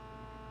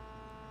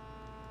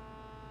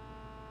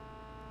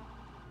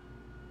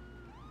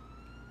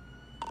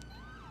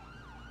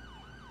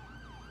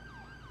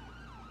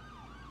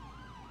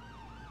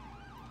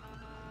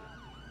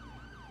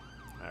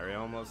 Alright, we're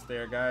almost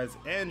there, guys.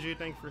 Andrew,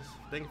 thank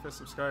you for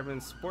subscribing.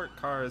 Sport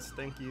Cars,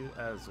 thank you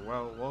as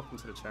well. Welcome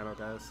to the channel,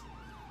 guys.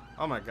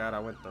 Oh my god, I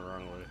went the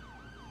wrong way.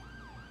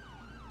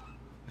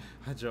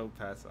 I drove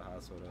past the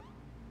hospital.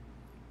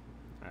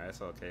 Alright,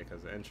 it's okay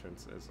because the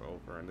entrance is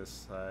over on this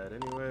side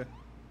anyway.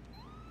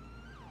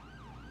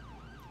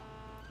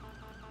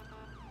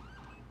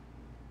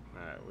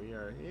 Alright, we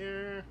are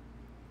here.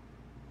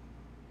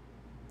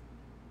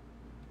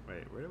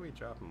 Wait, where do we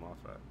drop him off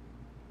at?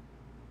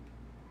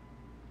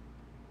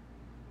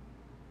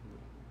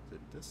 Is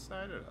it this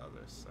side or the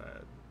other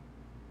side?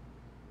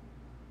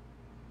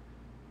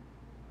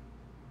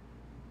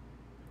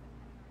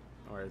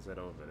 Or is it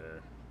over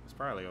there? It's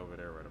probably over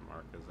there where the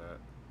mark is at.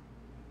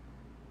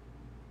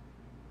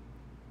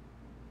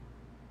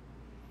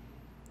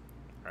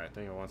 Alright, I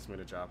think it wants me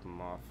to drop him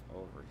off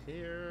over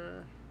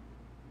here.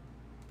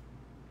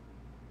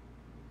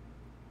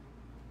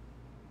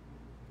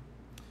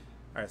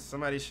 Alright,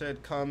 somebody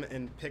should come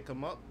and pick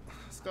him up.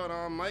 What's going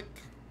on,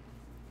 Mike?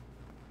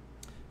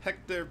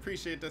 Hector,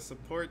 appreciate the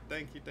support.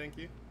 Thank you, thank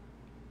you.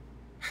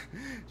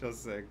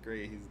 Just said,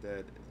 great, he's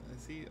dead.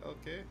 Is he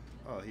okay?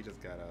 Oh, he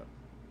just got out.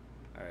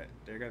 Alright,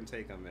 they're gonna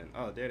take him in.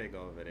 Oh, there they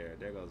go over there.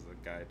 There goes the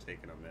guy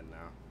taking him in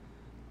now.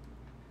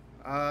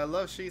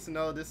 Love Sheets,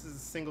 no, this is a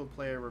single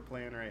player we're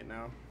playing right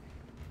now.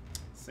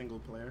 Single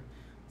player.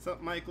 What's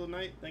up, Michael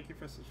Knight? Thank you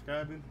for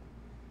subscribing.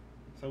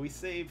 So we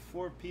saved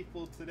 4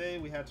 people today.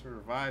 We had to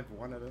revive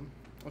one of them.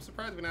 I'm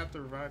surprised we didn't have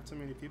to revive too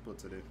many people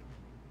today.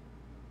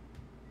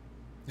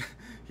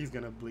 He's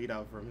gonna bleed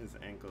out from his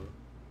ankle.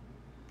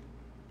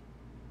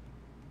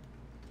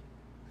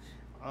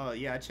 Oh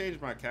yeah, I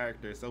changed my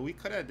character. So we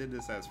could have did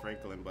this as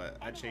Franklin, but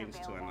I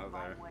changed to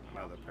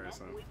another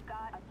person. We've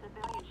got a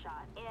civilian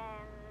shot in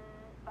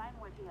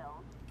Vinewood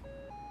Hills.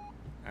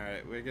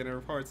 Alright, we're getting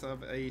reports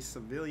of a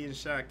civilian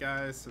shot,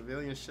 guys.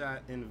 Civilian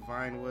shot in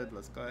Vinewood.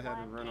 Let's go ahead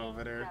and run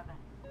over there.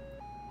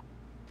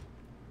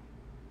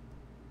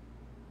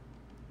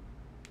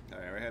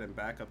 Alright, we're heading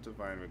back up to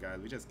Vinewood, guys.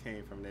 We just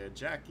came from there.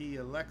 Jackie,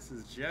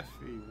 Alexis,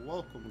 Jeffrey,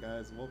 welcome,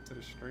 guys. Welcome to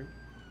the stream.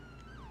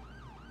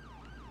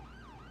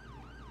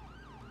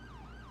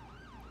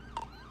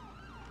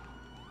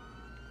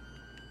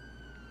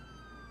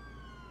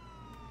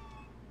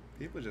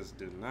 People just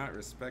do not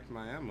respect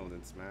my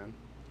ambulance, man.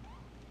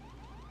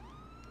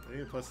 They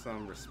need to put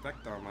some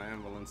respect on my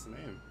ambulance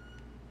name.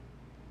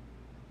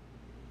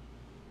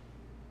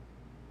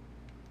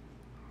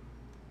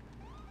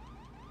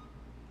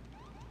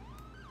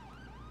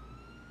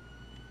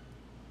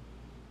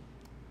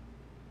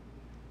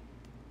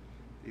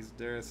 These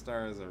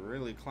Durastars are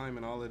really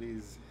climbing all of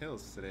these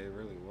hills today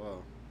really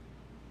well.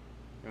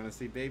 You want to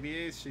see Baby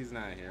Ace? She's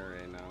not here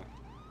right now.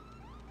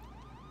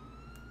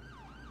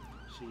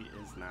 She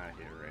is not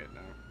here right now.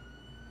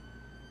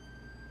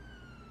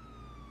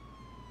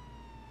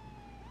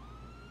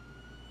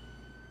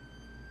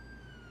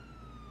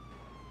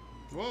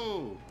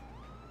 Whoa!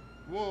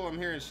 Whoa, I'm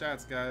hearing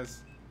shots,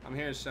 guys. I'm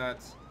hearing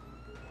shots.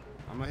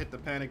 I'm gonna hit the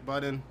panic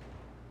button.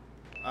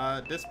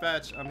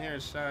 Dispatch, I'm hearing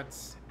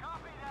shots.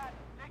 Copy that.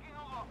 Taking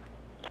a look.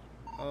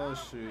 Oh,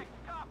 shoot.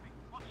 Copy.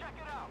 We'll check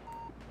it out.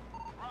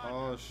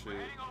 Oh, shoot.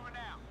 Heading over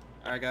now.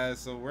 Alright, guys,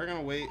 so we're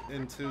gonna wait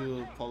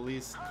until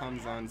police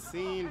comes on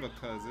scene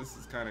because this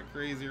is kind of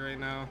crazy right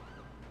now.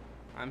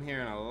 I'm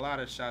hearing a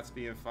lot of shots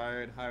being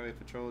fired. Highway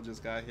Patrol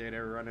just got here.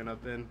 They're running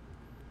up in.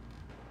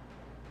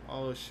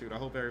 Oh, shoot. I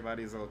hope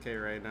everybody's okay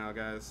right now,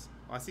 guys.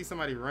 Oh, I see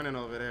somebody running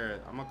over there.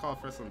 I'm gonna call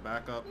for some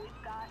backup. We've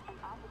got an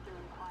officer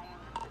requiring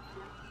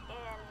assistance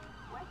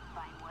in West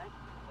Vinewood.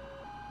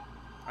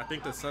 I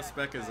think the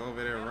suspect is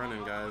over there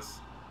running, guys.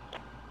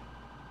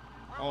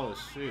 Oh,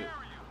 shoot.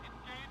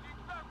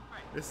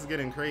 This is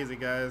getting crazy,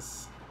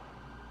 guys.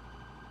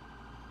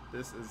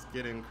 This is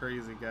getting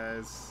crazy,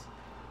 guys.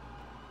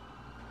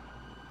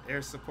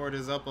 Air support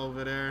is up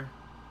over there.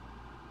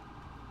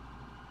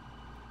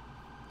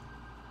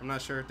 I'm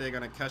not sure if they're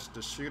gonna catch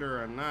the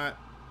shooter or not.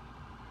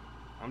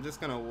 I'm just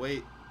gonna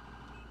wait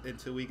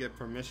until we get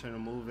permission to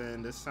move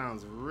in. This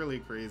sounds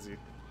really crazy.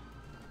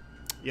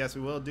 Yes,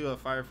 we will do a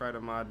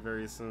firefighter mod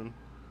very soon.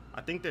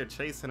 I think they're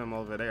chasing him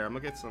over there. I'm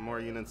gonna get some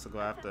more units to go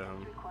after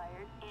him.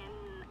 Required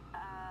in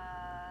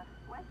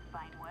West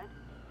Vinewood.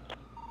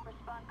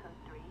 Respond code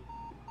 3.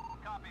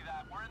 Copy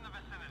that. We're in the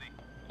vicinity.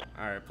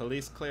 Alright,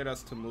 police cleared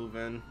us to move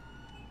in.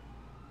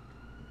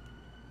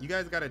 You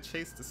guys gotta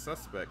chase the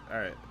suspect.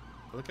 Alright,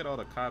 look at all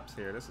the cops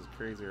here. This is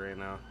crazy right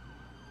now.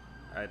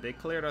 Alright, they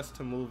cleared us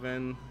to move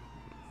in.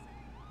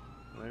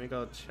 Let me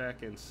go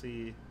check and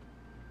see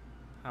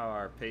how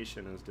our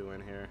patient is doing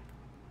here.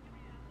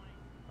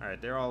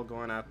 Alright, they're all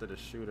going after the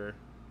shooter.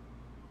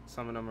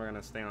 Some of them are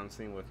gonna stay on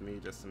scene with me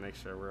just to make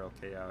sure we're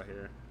okay out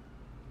here.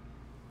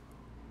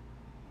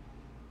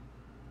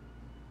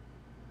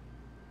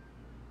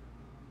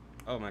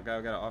 Oh my god,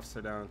 we got an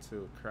officer down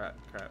too. Crap.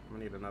 We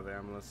need another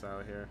ambulance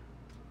out here.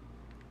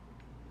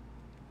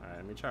 Alright,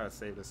 let me try to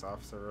save this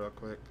officer real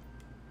quick.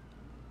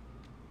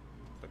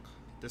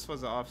 This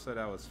was the officer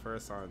that was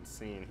first on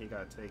scene. He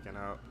got taken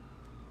out.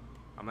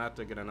 I'm gonna have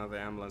to get another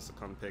ambulance to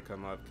come pick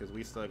him up because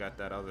we still got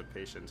that other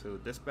patient too.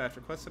 Dispatch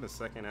requesting a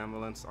second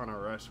ambulance on a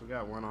rush. We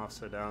got one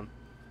officer down.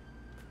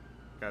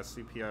 Got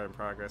CPR in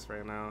progress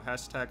right now.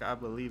 Hashtag I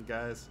believe,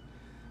 guys.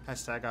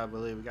 Hashtag I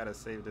believe. We gotta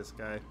save this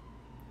guy.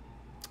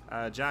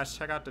 Josh,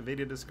 check out the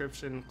video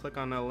description. Click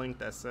on the link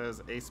that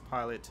says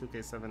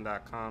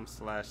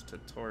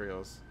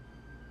acepilot2k7.com/tutorials,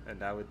 and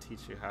that would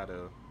teach you how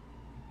to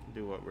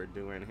do what we're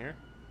doing here.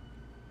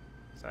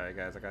 Sorry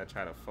guys, I gotta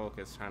try to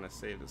focus trying to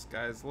save this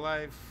guy's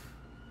life.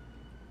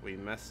 We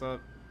mess up,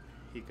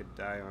 he could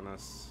die on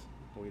us.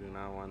 We do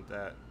not want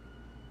that.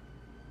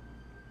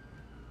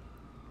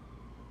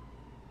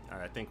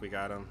 Alright, I think we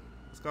got him.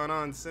 What's going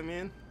on,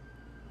 Simeon?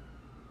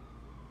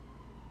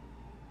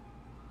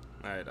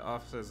 Alright, the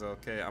officer's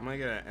okay. I'm gonna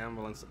get an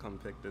ambulance to come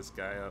pick this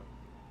guy up.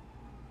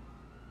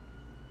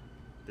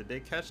 Did they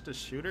catch the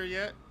shooter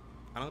yet?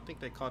 I don't think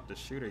they caught the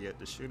shooter yet.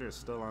 The shooter is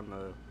still on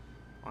the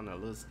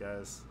loose,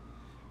 guys.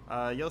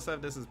 Yosef,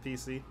 this is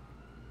PC.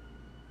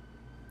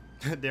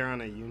 They're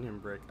on a union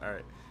break.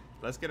 Alright,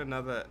 let's get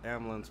another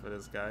ambulance for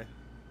this guy.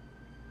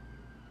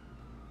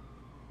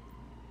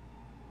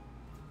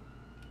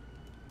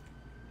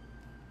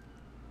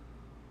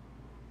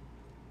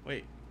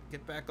 Wait,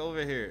 get back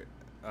over here.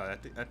 I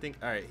think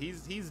alright,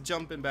 he's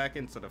jumping back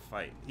into the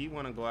fight. He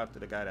wanna go after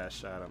the guy that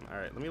shot him.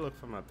 Alright, let me look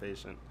for my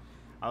patient.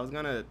 I was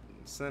gonna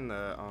send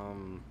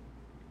another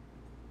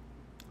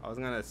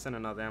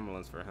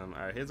ambulance for him.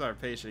 Alright, here's our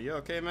patient. You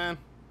okay, man?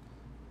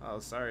 Oh,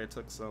 sorry it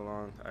took so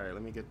long. Alright,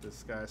 let me get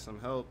this guy some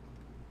help.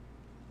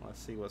 Let's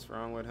see what's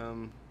wrong with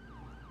him.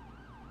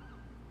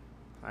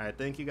 Alright,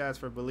 thank you guys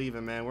for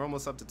believing, man. We're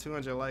almost up to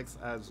 200 likes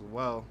as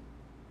well.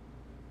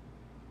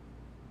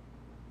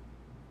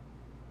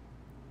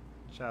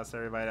 Shout out to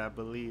everybody that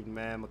believed,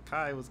 man.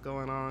 Makai, what's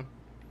going on?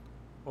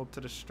 Hope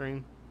to the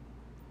stream.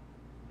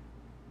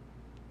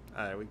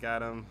 Alright, we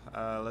got him.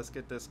 Let's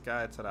get this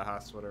guy to the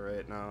hospital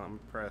right now. I'm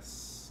gonna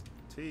press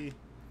T.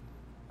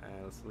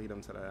 And let's lead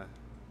him to the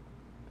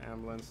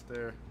ambulance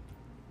there.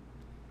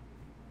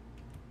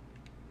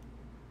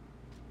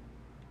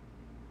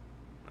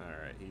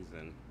 Alright, he's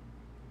in.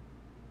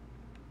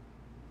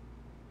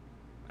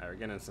 Alright, we're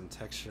getting some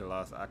texture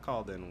loss. I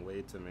called in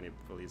way too many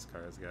police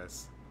cars,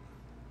 guys.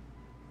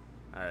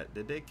 Alright,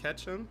 did they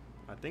catch him?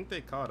 I think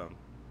they caught him.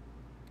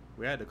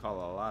 We had to call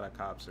a lot of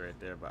cops right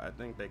there, but I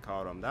think they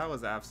caught him. That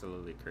was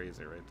absolutely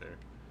crazy right there.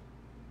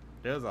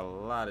 There was a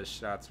lot of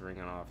shots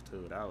ringing off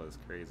too. That was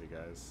crazy,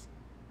 guys.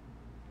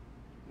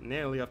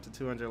 Nearly up to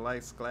 200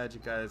 likes. Glad you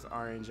guys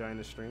are enjoying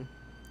the stream.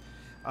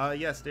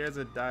 Yes, there's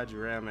a Dodge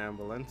Ram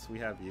ambulance. We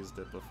have used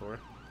it before.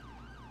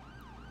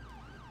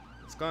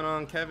 What's going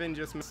on, Kevin?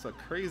 Just missed a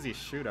crazy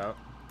shootout.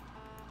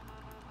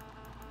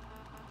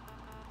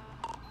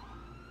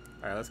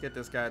 Alright, let's get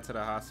this guy to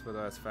the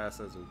hospital as fast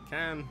as we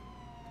can.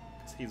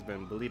 He's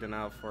been bleeding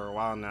out for a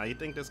while now. You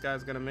think this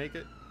guy's gonna make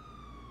it?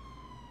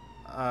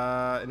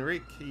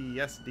 Enrique,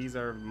 yes, these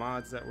are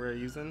mods that we're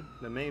using.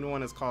 The main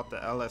one is called the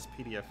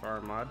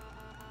LSPDFR mod.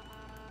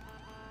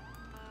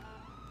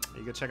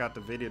 You can check out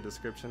the video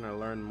description and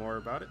learn more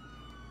about it.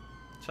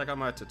 Check out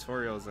my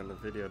tutorials in the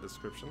video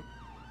description.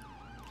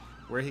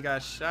 Where he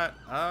got shot?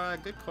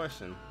 Good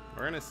question.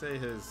 We're gonna say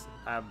his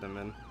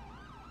abdomen.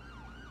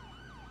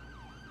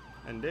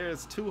 And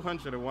there's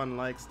 201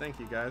 likes. Thank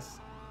you, guys.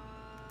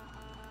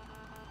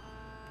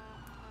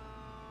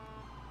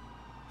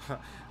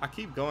 I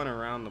keep going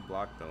around the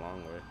block the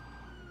long way.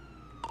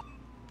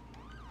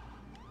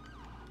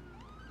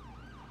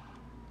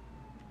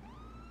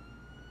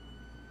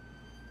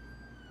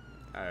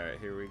 Alright,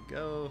 here we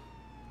go.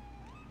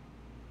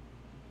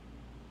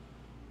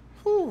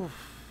 Whew.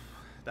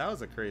 That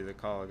was a crazy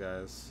call,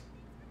 guys.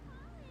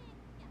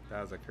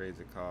 That was a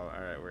crazy call.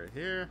 Alright, we're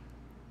here.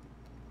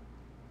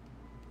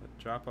 The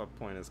drop-up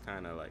point is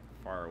kind of like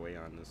far away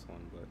on this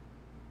one, but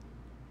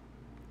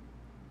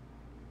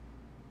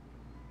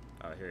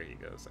Oh, here he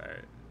goes. All right.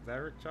 Is that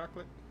Rick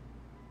Chocolate?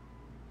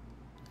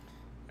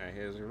 All right,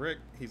 here's Rick.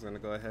 He's going to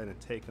go ahead and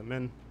take him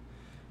in.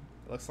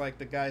 Looks like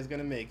the guy's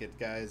going to make it,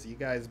 guys. You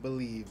guys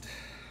believed.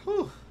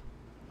 Whew.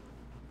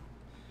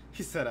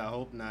 He said, I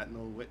hope not. No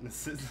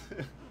witnesses.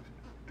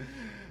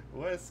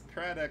 Wes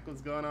Craddock,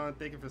 what's going on?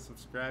 Thank you for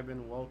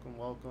subscribing. Welcome,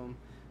 welcome.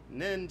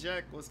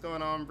 Ninjak, what's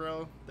going on,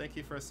 bro? Thank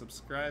you for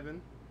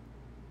subscribing.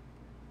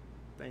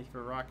 Thank you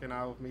for rocking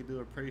out with me. Do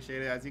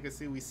appreciate it. As you can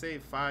see, we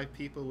saved 5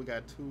 people. We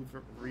got 2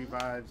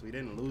 revives. We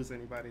didn't lose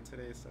anybody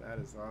today, so that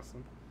is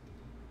awesome.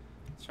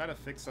 Let's try to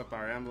fix up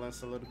our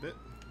ambulance a little bit.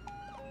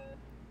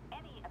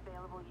 Any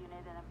available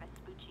unit in a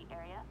Vespucci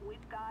area,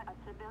 we've got a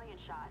civilian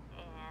shot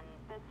in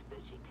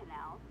Vespucci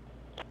Canal.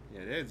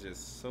 Yeah, there's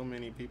just so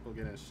many people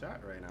getting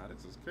shot right now.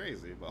 This is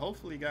crazy. But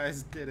hopefully you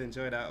guys did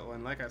enjoy that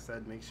one. Like I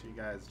said, make sure you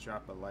guys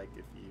drop a like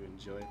if you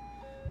enjoyed.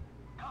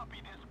 Copy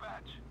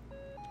dispatch.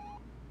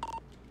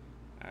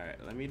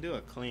 Alright, let me do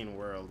a clean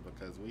world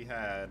because we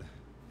had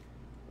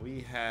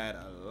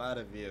a lot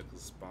of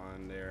vehicles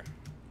spawn there.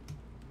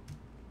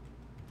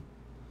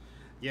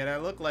 Yeah,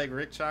 that looked like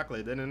Rick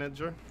Chocolate, didn't it,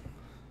 Drew?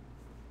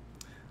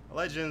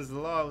 Legends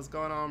Law, what's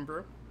going on,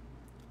 bro?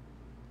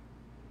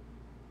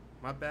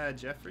 My bad,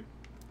 Jeffrey.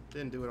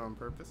 Didn't do it on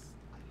purpose.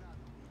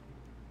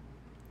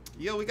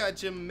 Yo, we got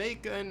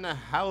Jamaica in the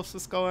house.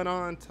 What's going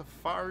on?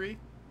 Tafari,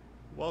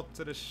 welcome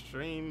to the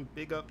stream.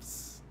 Big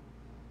ups.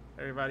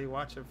 Everybody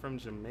watching from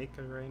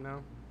Jamaica right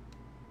now.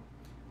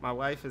 My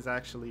wife is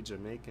actually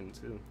Jamaican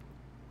too.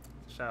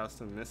 Shout out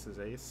to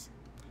Mrs. Ace.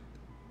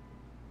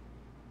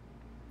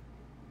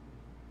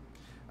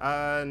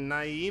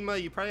 Naima,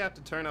 you probably have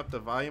to turn up the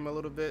volume a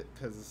little bit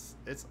because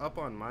it's up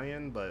on my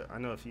end, but I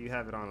know if you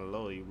have it on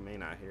low, you may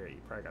not hear it.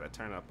 You probably got to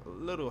turn up a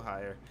little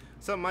higher.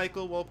 What's up,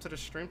 Michael? Welcome to the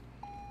stream.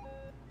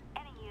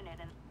 Any unit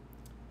in...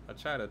 I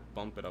try to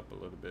bump it up a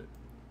little bit,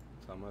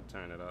 so I'm going to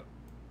turn it up.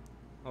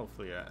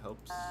 Hopefully that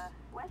helps.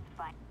 West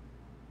fine.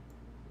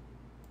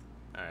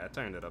 Alright, I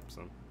turned it up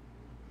some.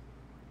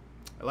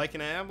 Liking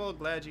the ammo,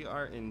 glad you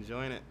are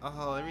enjoying it.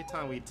 Oh, every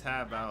time we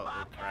tab out,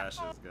 it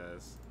crashes,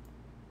 guys.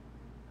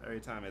 Every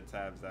time it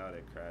tabs out,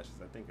 it crashes.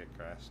 I think it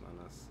crashed on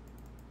us.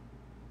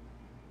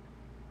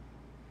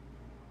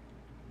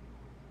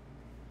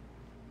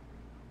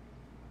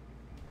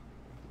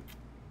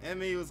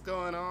 Emmy, what's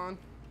going on?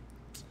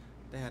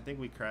 Damn, I think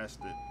we crashed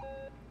it.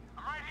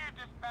 I'm right here,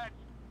 dispatch.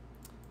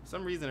 For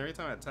some reason, every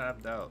time I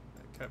tapped out,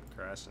 it kept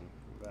crashing.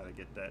 We gotta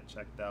get that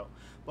checked out.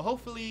 But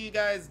hopefully you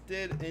guys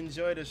did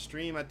enjoy the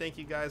stream. I thank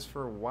you guys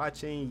for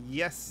watching.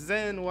 Yes,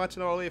 Zen,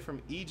 watching all the way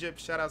from Egypt.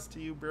 Shout outs to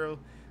you, bro.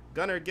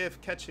 Gunner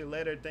Gift, catch you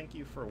later. Thank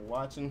you for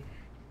watching.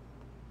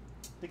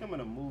 I think I'm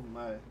gonna move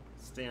my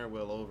steering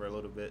wheel over a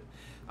little bit.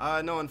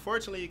 No,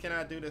 unfortunately you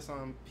cannot do this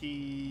on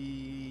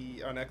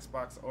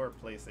Xbox or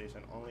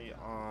PlayStation, only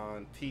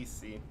on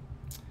PC.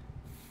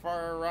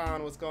 Far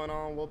around, what's going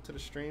on? Welcome to the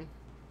stream.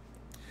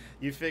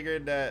 You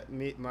figured that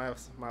my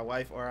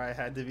wife or I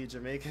had to be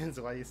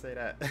Jamaicans? Why you say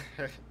that?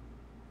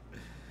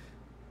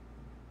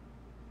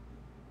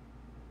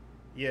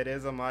 Yeah,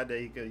 there's a mod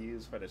that you could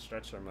use for the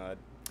stretcher mod.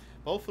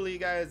 Hopefully you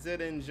guys did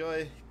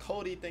enjoy.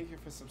 Cody, thank you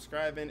for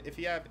subscribing. If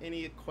you have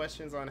any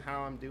questions on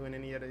how I'm doing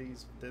any of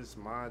these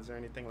mods or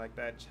anything like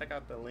that, check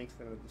out the links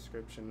in the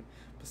description,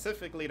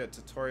 specifically the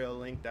tutorial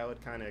link. That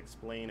would kind of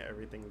explain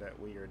everything that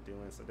we are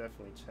doing, so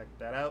definitely check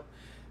that out.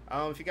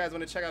 If you guys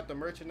want to check out the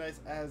merchandise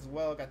as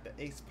well, got the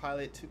Ace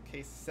Pilot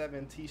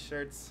 2K7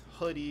 t-shirts,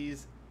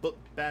 hoodies, book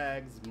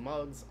bags,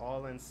 mugs,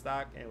 all in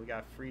stock, and we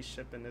got free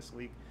shipping this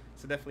week,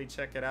 so definitely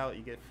check it out.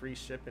 You get free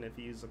shipping if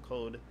you use the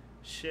code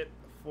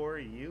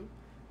SHIP4U,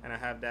 and I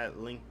have that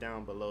link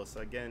down below.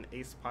 So again,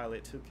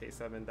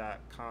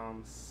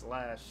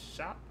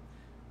 acepilot2k7.com/shop.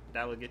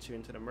 That will get you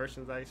into the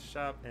merchandise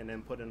shop, and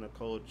then put in the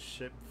code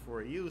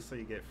SHIP4U so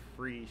you get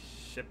free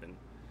shipping.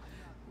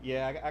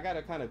 Yeah, I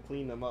gotta kind of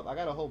clean them up. I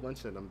got a whole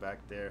bunch of them back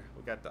there.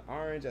 We got the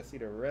orange, I see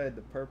the red,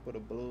 the purple, the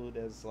blue.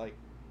 There's like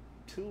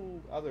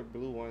 2 other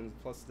blue ones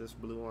plus this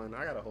blue one.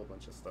 I got a whole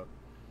bunch of stuff,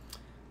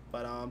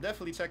 but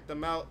definitely check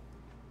them out.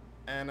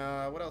 And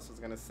what else was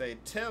I gonna say?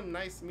 Tim,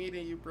 nice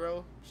meeting you,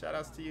 bro. Shout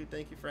outs to you.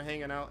 Thank you for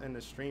hanging out in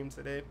the stream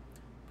today.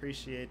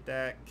 Appreciate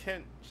that.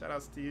 Kent, shout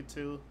outs to you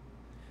too.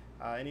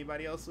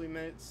 Anybody else we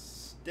met?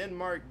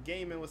 Denmark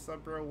Gaming, what's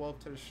up, bro?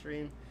 Welcome to the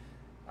stream.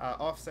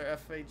 Officer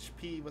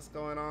FHP, what's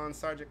going on?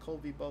 Sergeant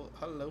Colby Boat,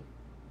 hello.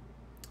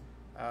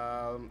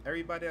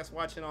 Everybody that's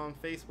watching on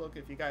Facebook,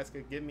 if you guys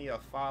could give me a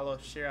follow,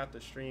 share out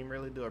the stream,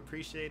 really do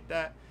appreciate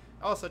that.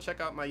 Also, check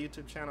out my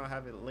YouTube channel. I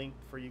have it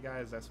linked for you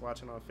guys that's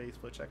watching on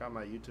Facebook. Check out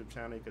my YouTube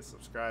channel. You can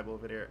subscribe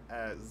over there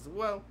as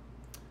well.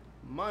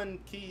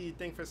 Monkey,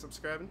 thanks for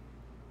subscribing.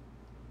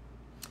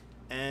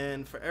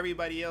 And for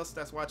everybody else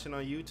that's watching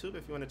on YouTube,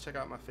 if you want to check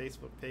out my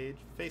Facebook page,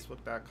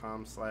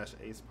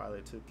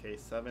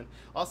 facebook.com/acepilot2k7.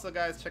 Also,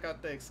 guys, check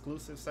out the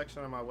exclusive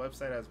section on my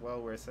website as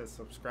well, where it says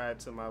subscribe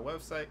to my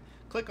website.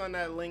 Click on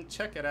that link,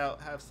 check it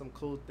out. Have some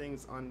cool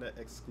things on the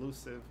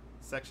exclusive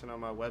section on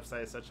my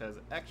website, such as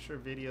extra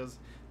videos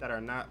that are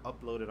not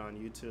uploaded on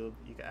YouTube.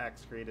 You can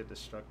ask Creative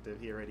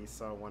Destructive. He already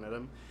saw one of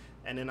them.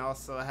 And then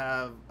also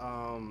have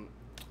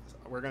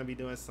we're gonna be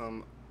doing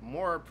some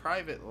more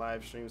private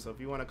live streams. So if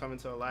you want to come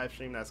into a live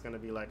stream that's going to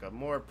be like a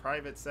more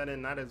private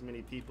setting, not as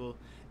many people,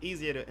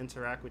 easier to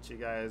interact with you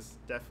guys,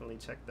 definitely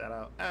check that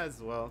out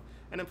as well.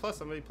 And then plus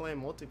I'm going to be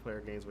playing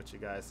multiplayer games with you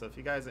guys, so if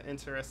you guys are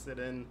interested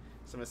in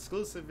some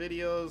exclusive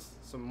videos,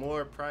 some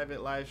more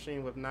private live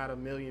stream with not a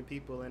million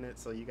people in it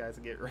so you guys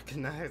get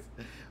recognized,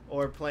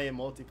 or playing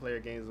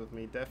multiplayer games with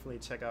me, definitely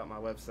check out my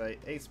website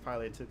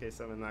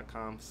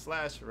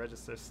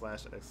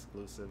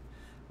acepilot2k7.com/register/exclusive.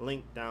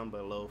 Link down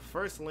below.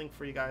 First link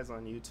for you guys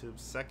on YouTube,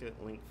 second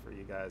link for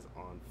you guys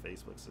on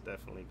Facebook, so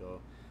definitely go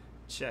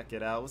check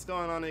it out. What's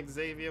going on,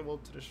 Xavier?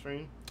 Welcome to the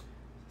stream.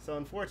 So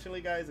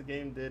unfortunately guys, the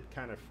game did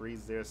kind of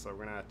freeze there, so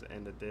we're gonna have to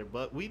end it there,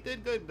 but we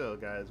did good though,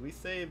 guys. We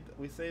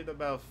saved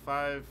about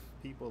 5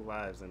 people's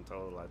lives in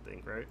total, I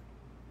think, right?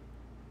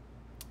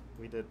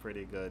 We did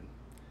pretty good.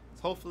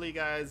 So hopefully you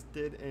guys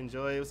did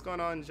enjoy. What's going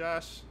on,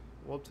 Josh?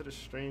 Welcome to the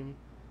stream.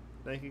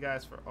 Thank you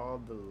guys for all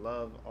the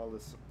love, all the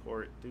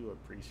support. Do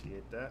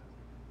appreciate that.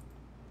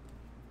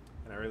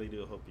 And I really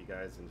do hope you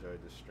guys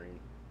enjoyed the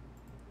stream.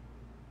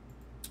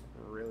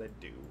 Really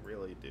do,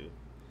 really do.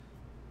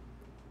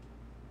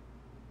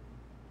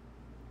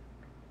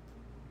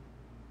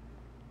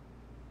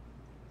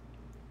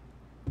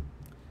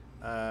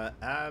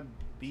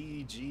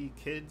 ABG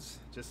Kids,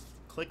 just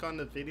click on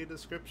the video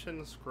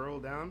description, scroll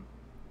down.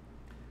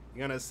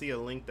 You're gonna see a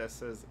link that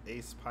says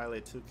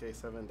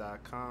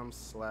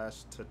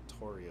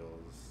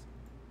acepilot2k7.com/tutorials.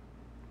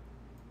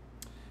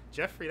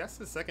 Jeffrey, that's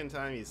the second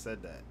time you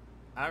said that.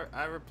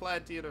 I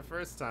replied to you the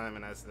first time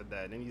and I said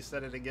that, and you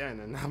said it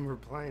again, and I'm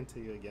replying to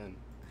you again.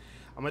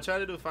 I'm gonna try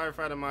to do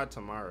Firefighter mod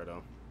tomorrow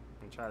though. I'm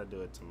gonna try to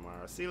do it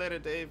tomorrow. See you later,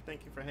 Dave.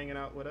 Thank you for hanging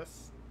out with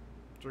us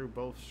through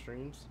both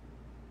streams.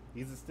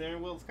 Use the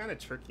steering wheel. It's kind of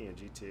tricky in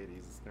GTA to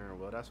use the steering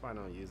wheel. That's why I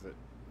don't use it.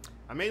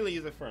 I mainly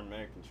use it for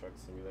American Truck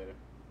Simulator.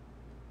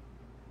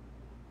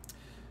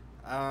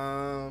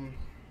 I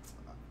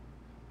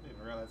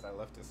didn't realize I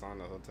left this on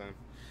the whole time.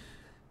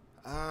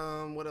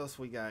 What else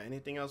we got?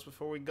 Anything else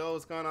before we go?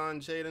 What's going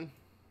on, Jaden?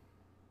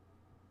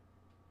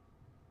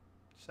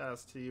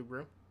 Shoutouts to you,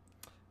 bro.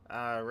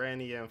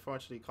 Randy,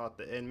 unfortunately caught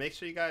the end. Make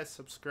sure you guys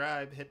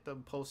subscribe, hit the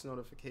post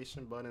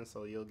notification button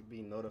so you'll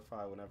be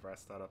notified whenever I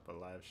start up a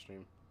live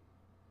stream.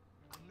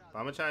 But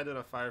I'm gonna try to do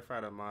the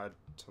Firefighter mod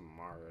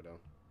tomorrow though.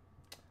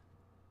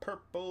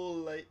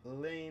 Purple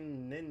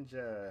Lane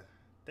Ninja,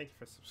 thank you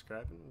for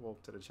subscribing.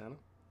 Welcome to the channel.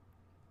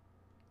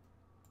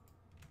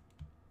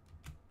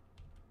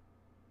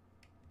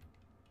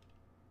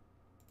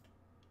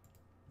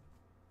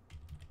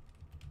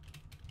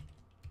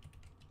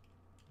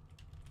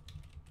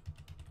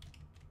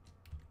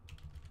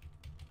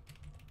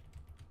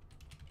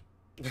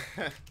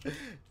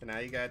 Now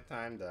you got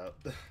timed out.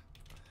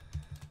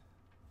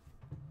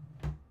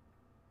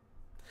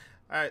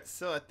 Alright,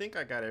 so I think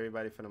I got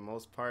everybody for the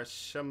most part.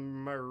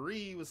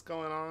 Shamari, what's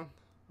going on?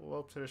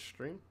 Welcome to the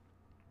stream.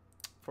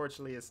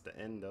 Fortunately, it's the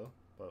end though,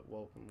 but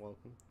welcome,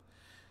 welcome.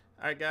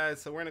 Alright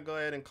guys, so we're gonna go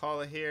ahead and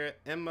call it here.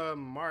 Emma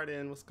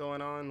Martin, what's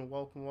going on?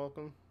 Welcome,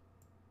 welcome.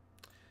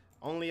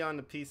 Only on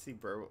the PC,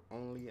 bro.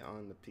 Only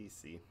on the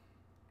PC.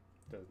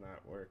 Does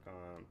not work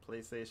on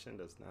PlayStation,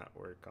 does not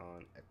work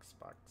on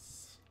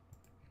Xbox.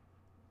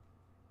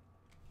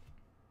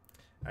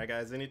 Alright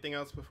guys, anything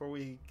else before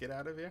we get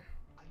out of here?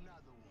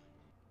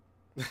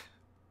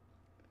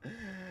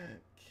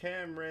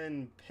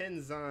 Cameron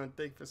Penzon,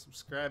 thank you for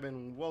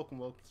subscribing. Welcome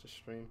to the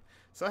stream.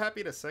 So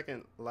happy the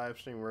second live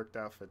stream worked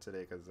out for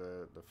today, because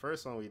the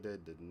first one we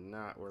did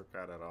not work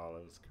out at all.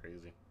 It was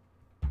crazy.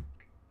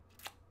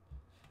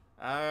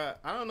 I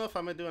don't know if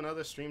I'm gonna do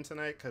another stream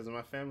tonight because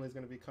my family's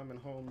gonna be coming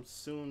home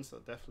soon, so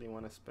definitely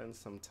want to spend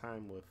some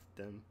time with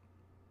them.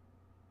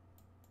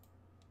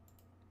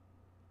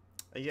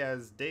 Yeah,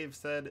 as Dave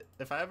said,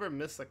 if I ever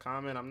miss a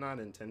comment, I'm not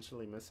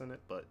intentionally missing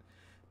it, but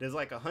there's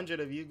like 100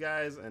 of you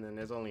guys and then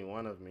there's only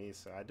 1 of me,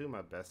 so I do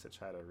my best to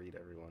try to read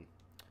everyone.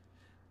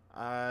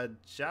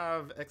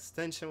 Jav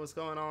Extension, what's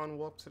going on?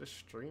 Welcome to the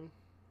stream.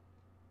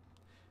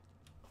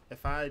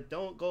 If I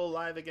don't go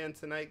live again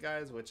tonight,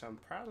 guys, which I'm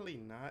probably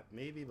not,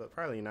 maybe, but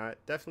probably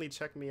not, definitely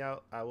check me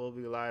out. I will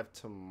be live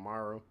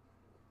tomorrow.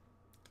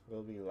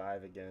 We'll be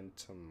live again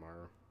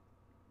tomorrow.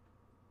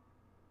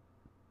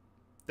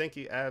 Thank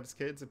you, Abs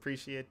Kids.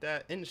 Appreciate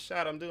that. In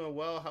shot, I'm doing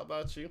well. How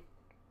about you?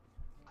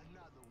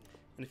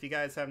 And if you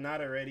guys have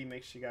not already,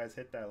 make sure you guys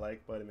hit that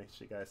like button. Make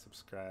sure you guys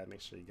subscribe. Make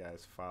sure you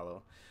guys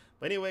follow.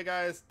 But anyway,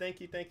 guys, thank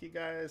you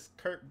guys.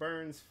 Kurt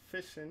Burns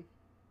Fishing,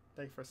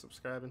 thank you for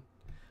subscribing.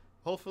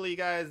 Hopefully you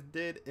guys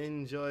did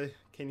enjoy.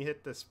 Can you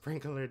hit the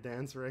sprinkler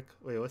dance, Rick?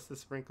 Wait, what's the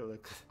sprinkler?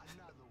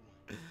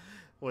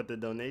 What, the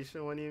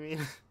donation one you mean?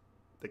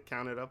 The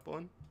counted up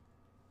one?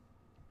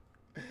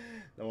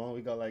 The one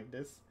we go like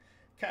this?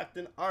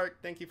 Captain Ark,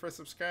 thank you for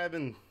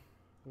subscribing.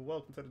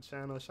 Welcome to the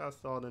channel. Shouts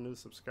to all the new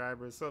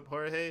subscribers. What's up,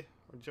 Jorge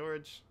or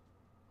George?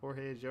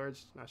 Jorge,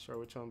 George, not sure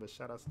which one, but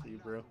shout outs to you,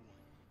 bro.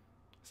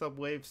 What's up,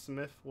 Wave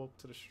Smith? Welcome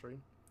to the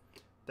stream.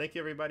 Thank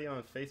you, everybody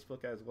on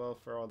Facebook as well,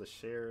 for all the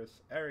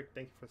shares. Eric,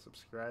 thank you for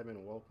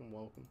subscribing. Welcome,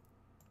 welcome.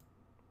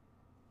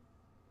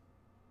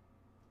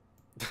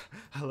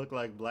 I look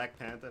like Black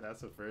Panther. That's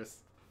the first.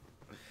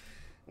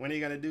 When are you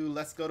gonna do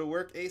Let's Go to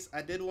Work, Ace?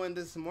 I did one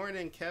this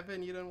morning.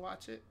 Kevin, you didn't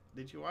watch it?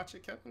 Did you watch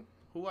it, Kevin?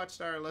 Who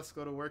watched our Let's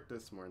Go to Work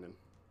this morning?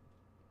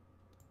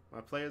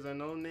 My players are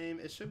no name.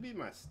 It should be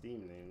my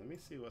Steam name. Let me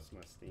see what's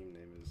my Steam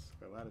name is.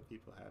 A lot of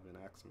people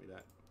haven't asked me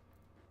that.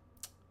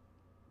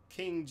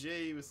 King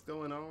J, what's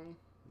going on?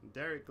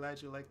 Derek, glad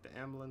you like the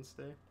ambulance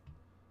there.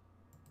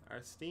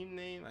 Our Steam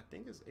name, I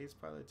think, is Ace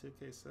Pilot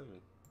 2K7.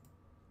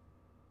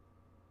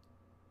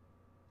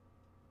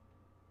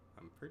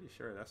 I'm pretty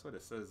sure that's what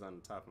it says on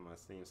the top of my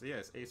Steam. So yeah,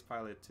 it's Ace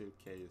Pilot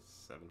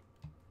 2K7.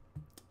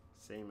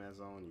 Same as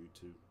on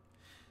YouTube.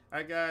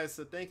 Alright guys,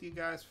 so thank you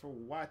guys for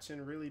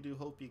watching. Really do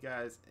hope you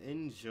guys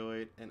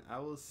enjoyed. And I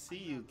will see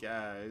you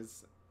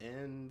guys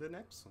in the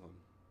next one,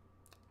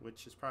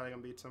 which is probably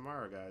going to be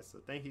tomorrow, guys. So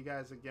thank you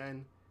guys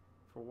again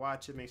for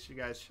watching. Make sure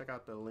you guys check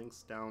out the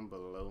links down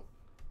below.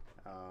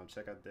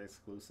 Check out the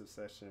exclusive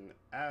session.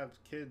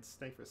 Kids,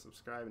 thanks for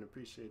subscribing.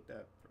 Appreciate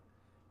that.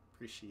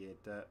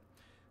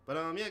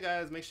 But yeah,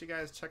 guys, make sure you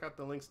guys check out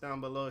the links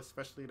down below,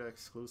 especially the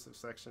exclusive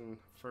section.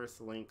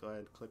 First link, go ahead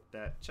and click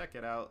that. Check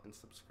it out and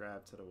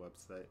subscribe to the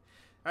website.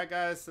 Alright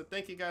guys, so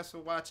thank you guys for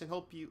watching.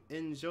 Hope you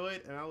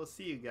enjoyed, and I will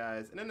see you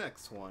guys in the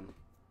next one.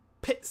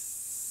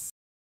 Peace!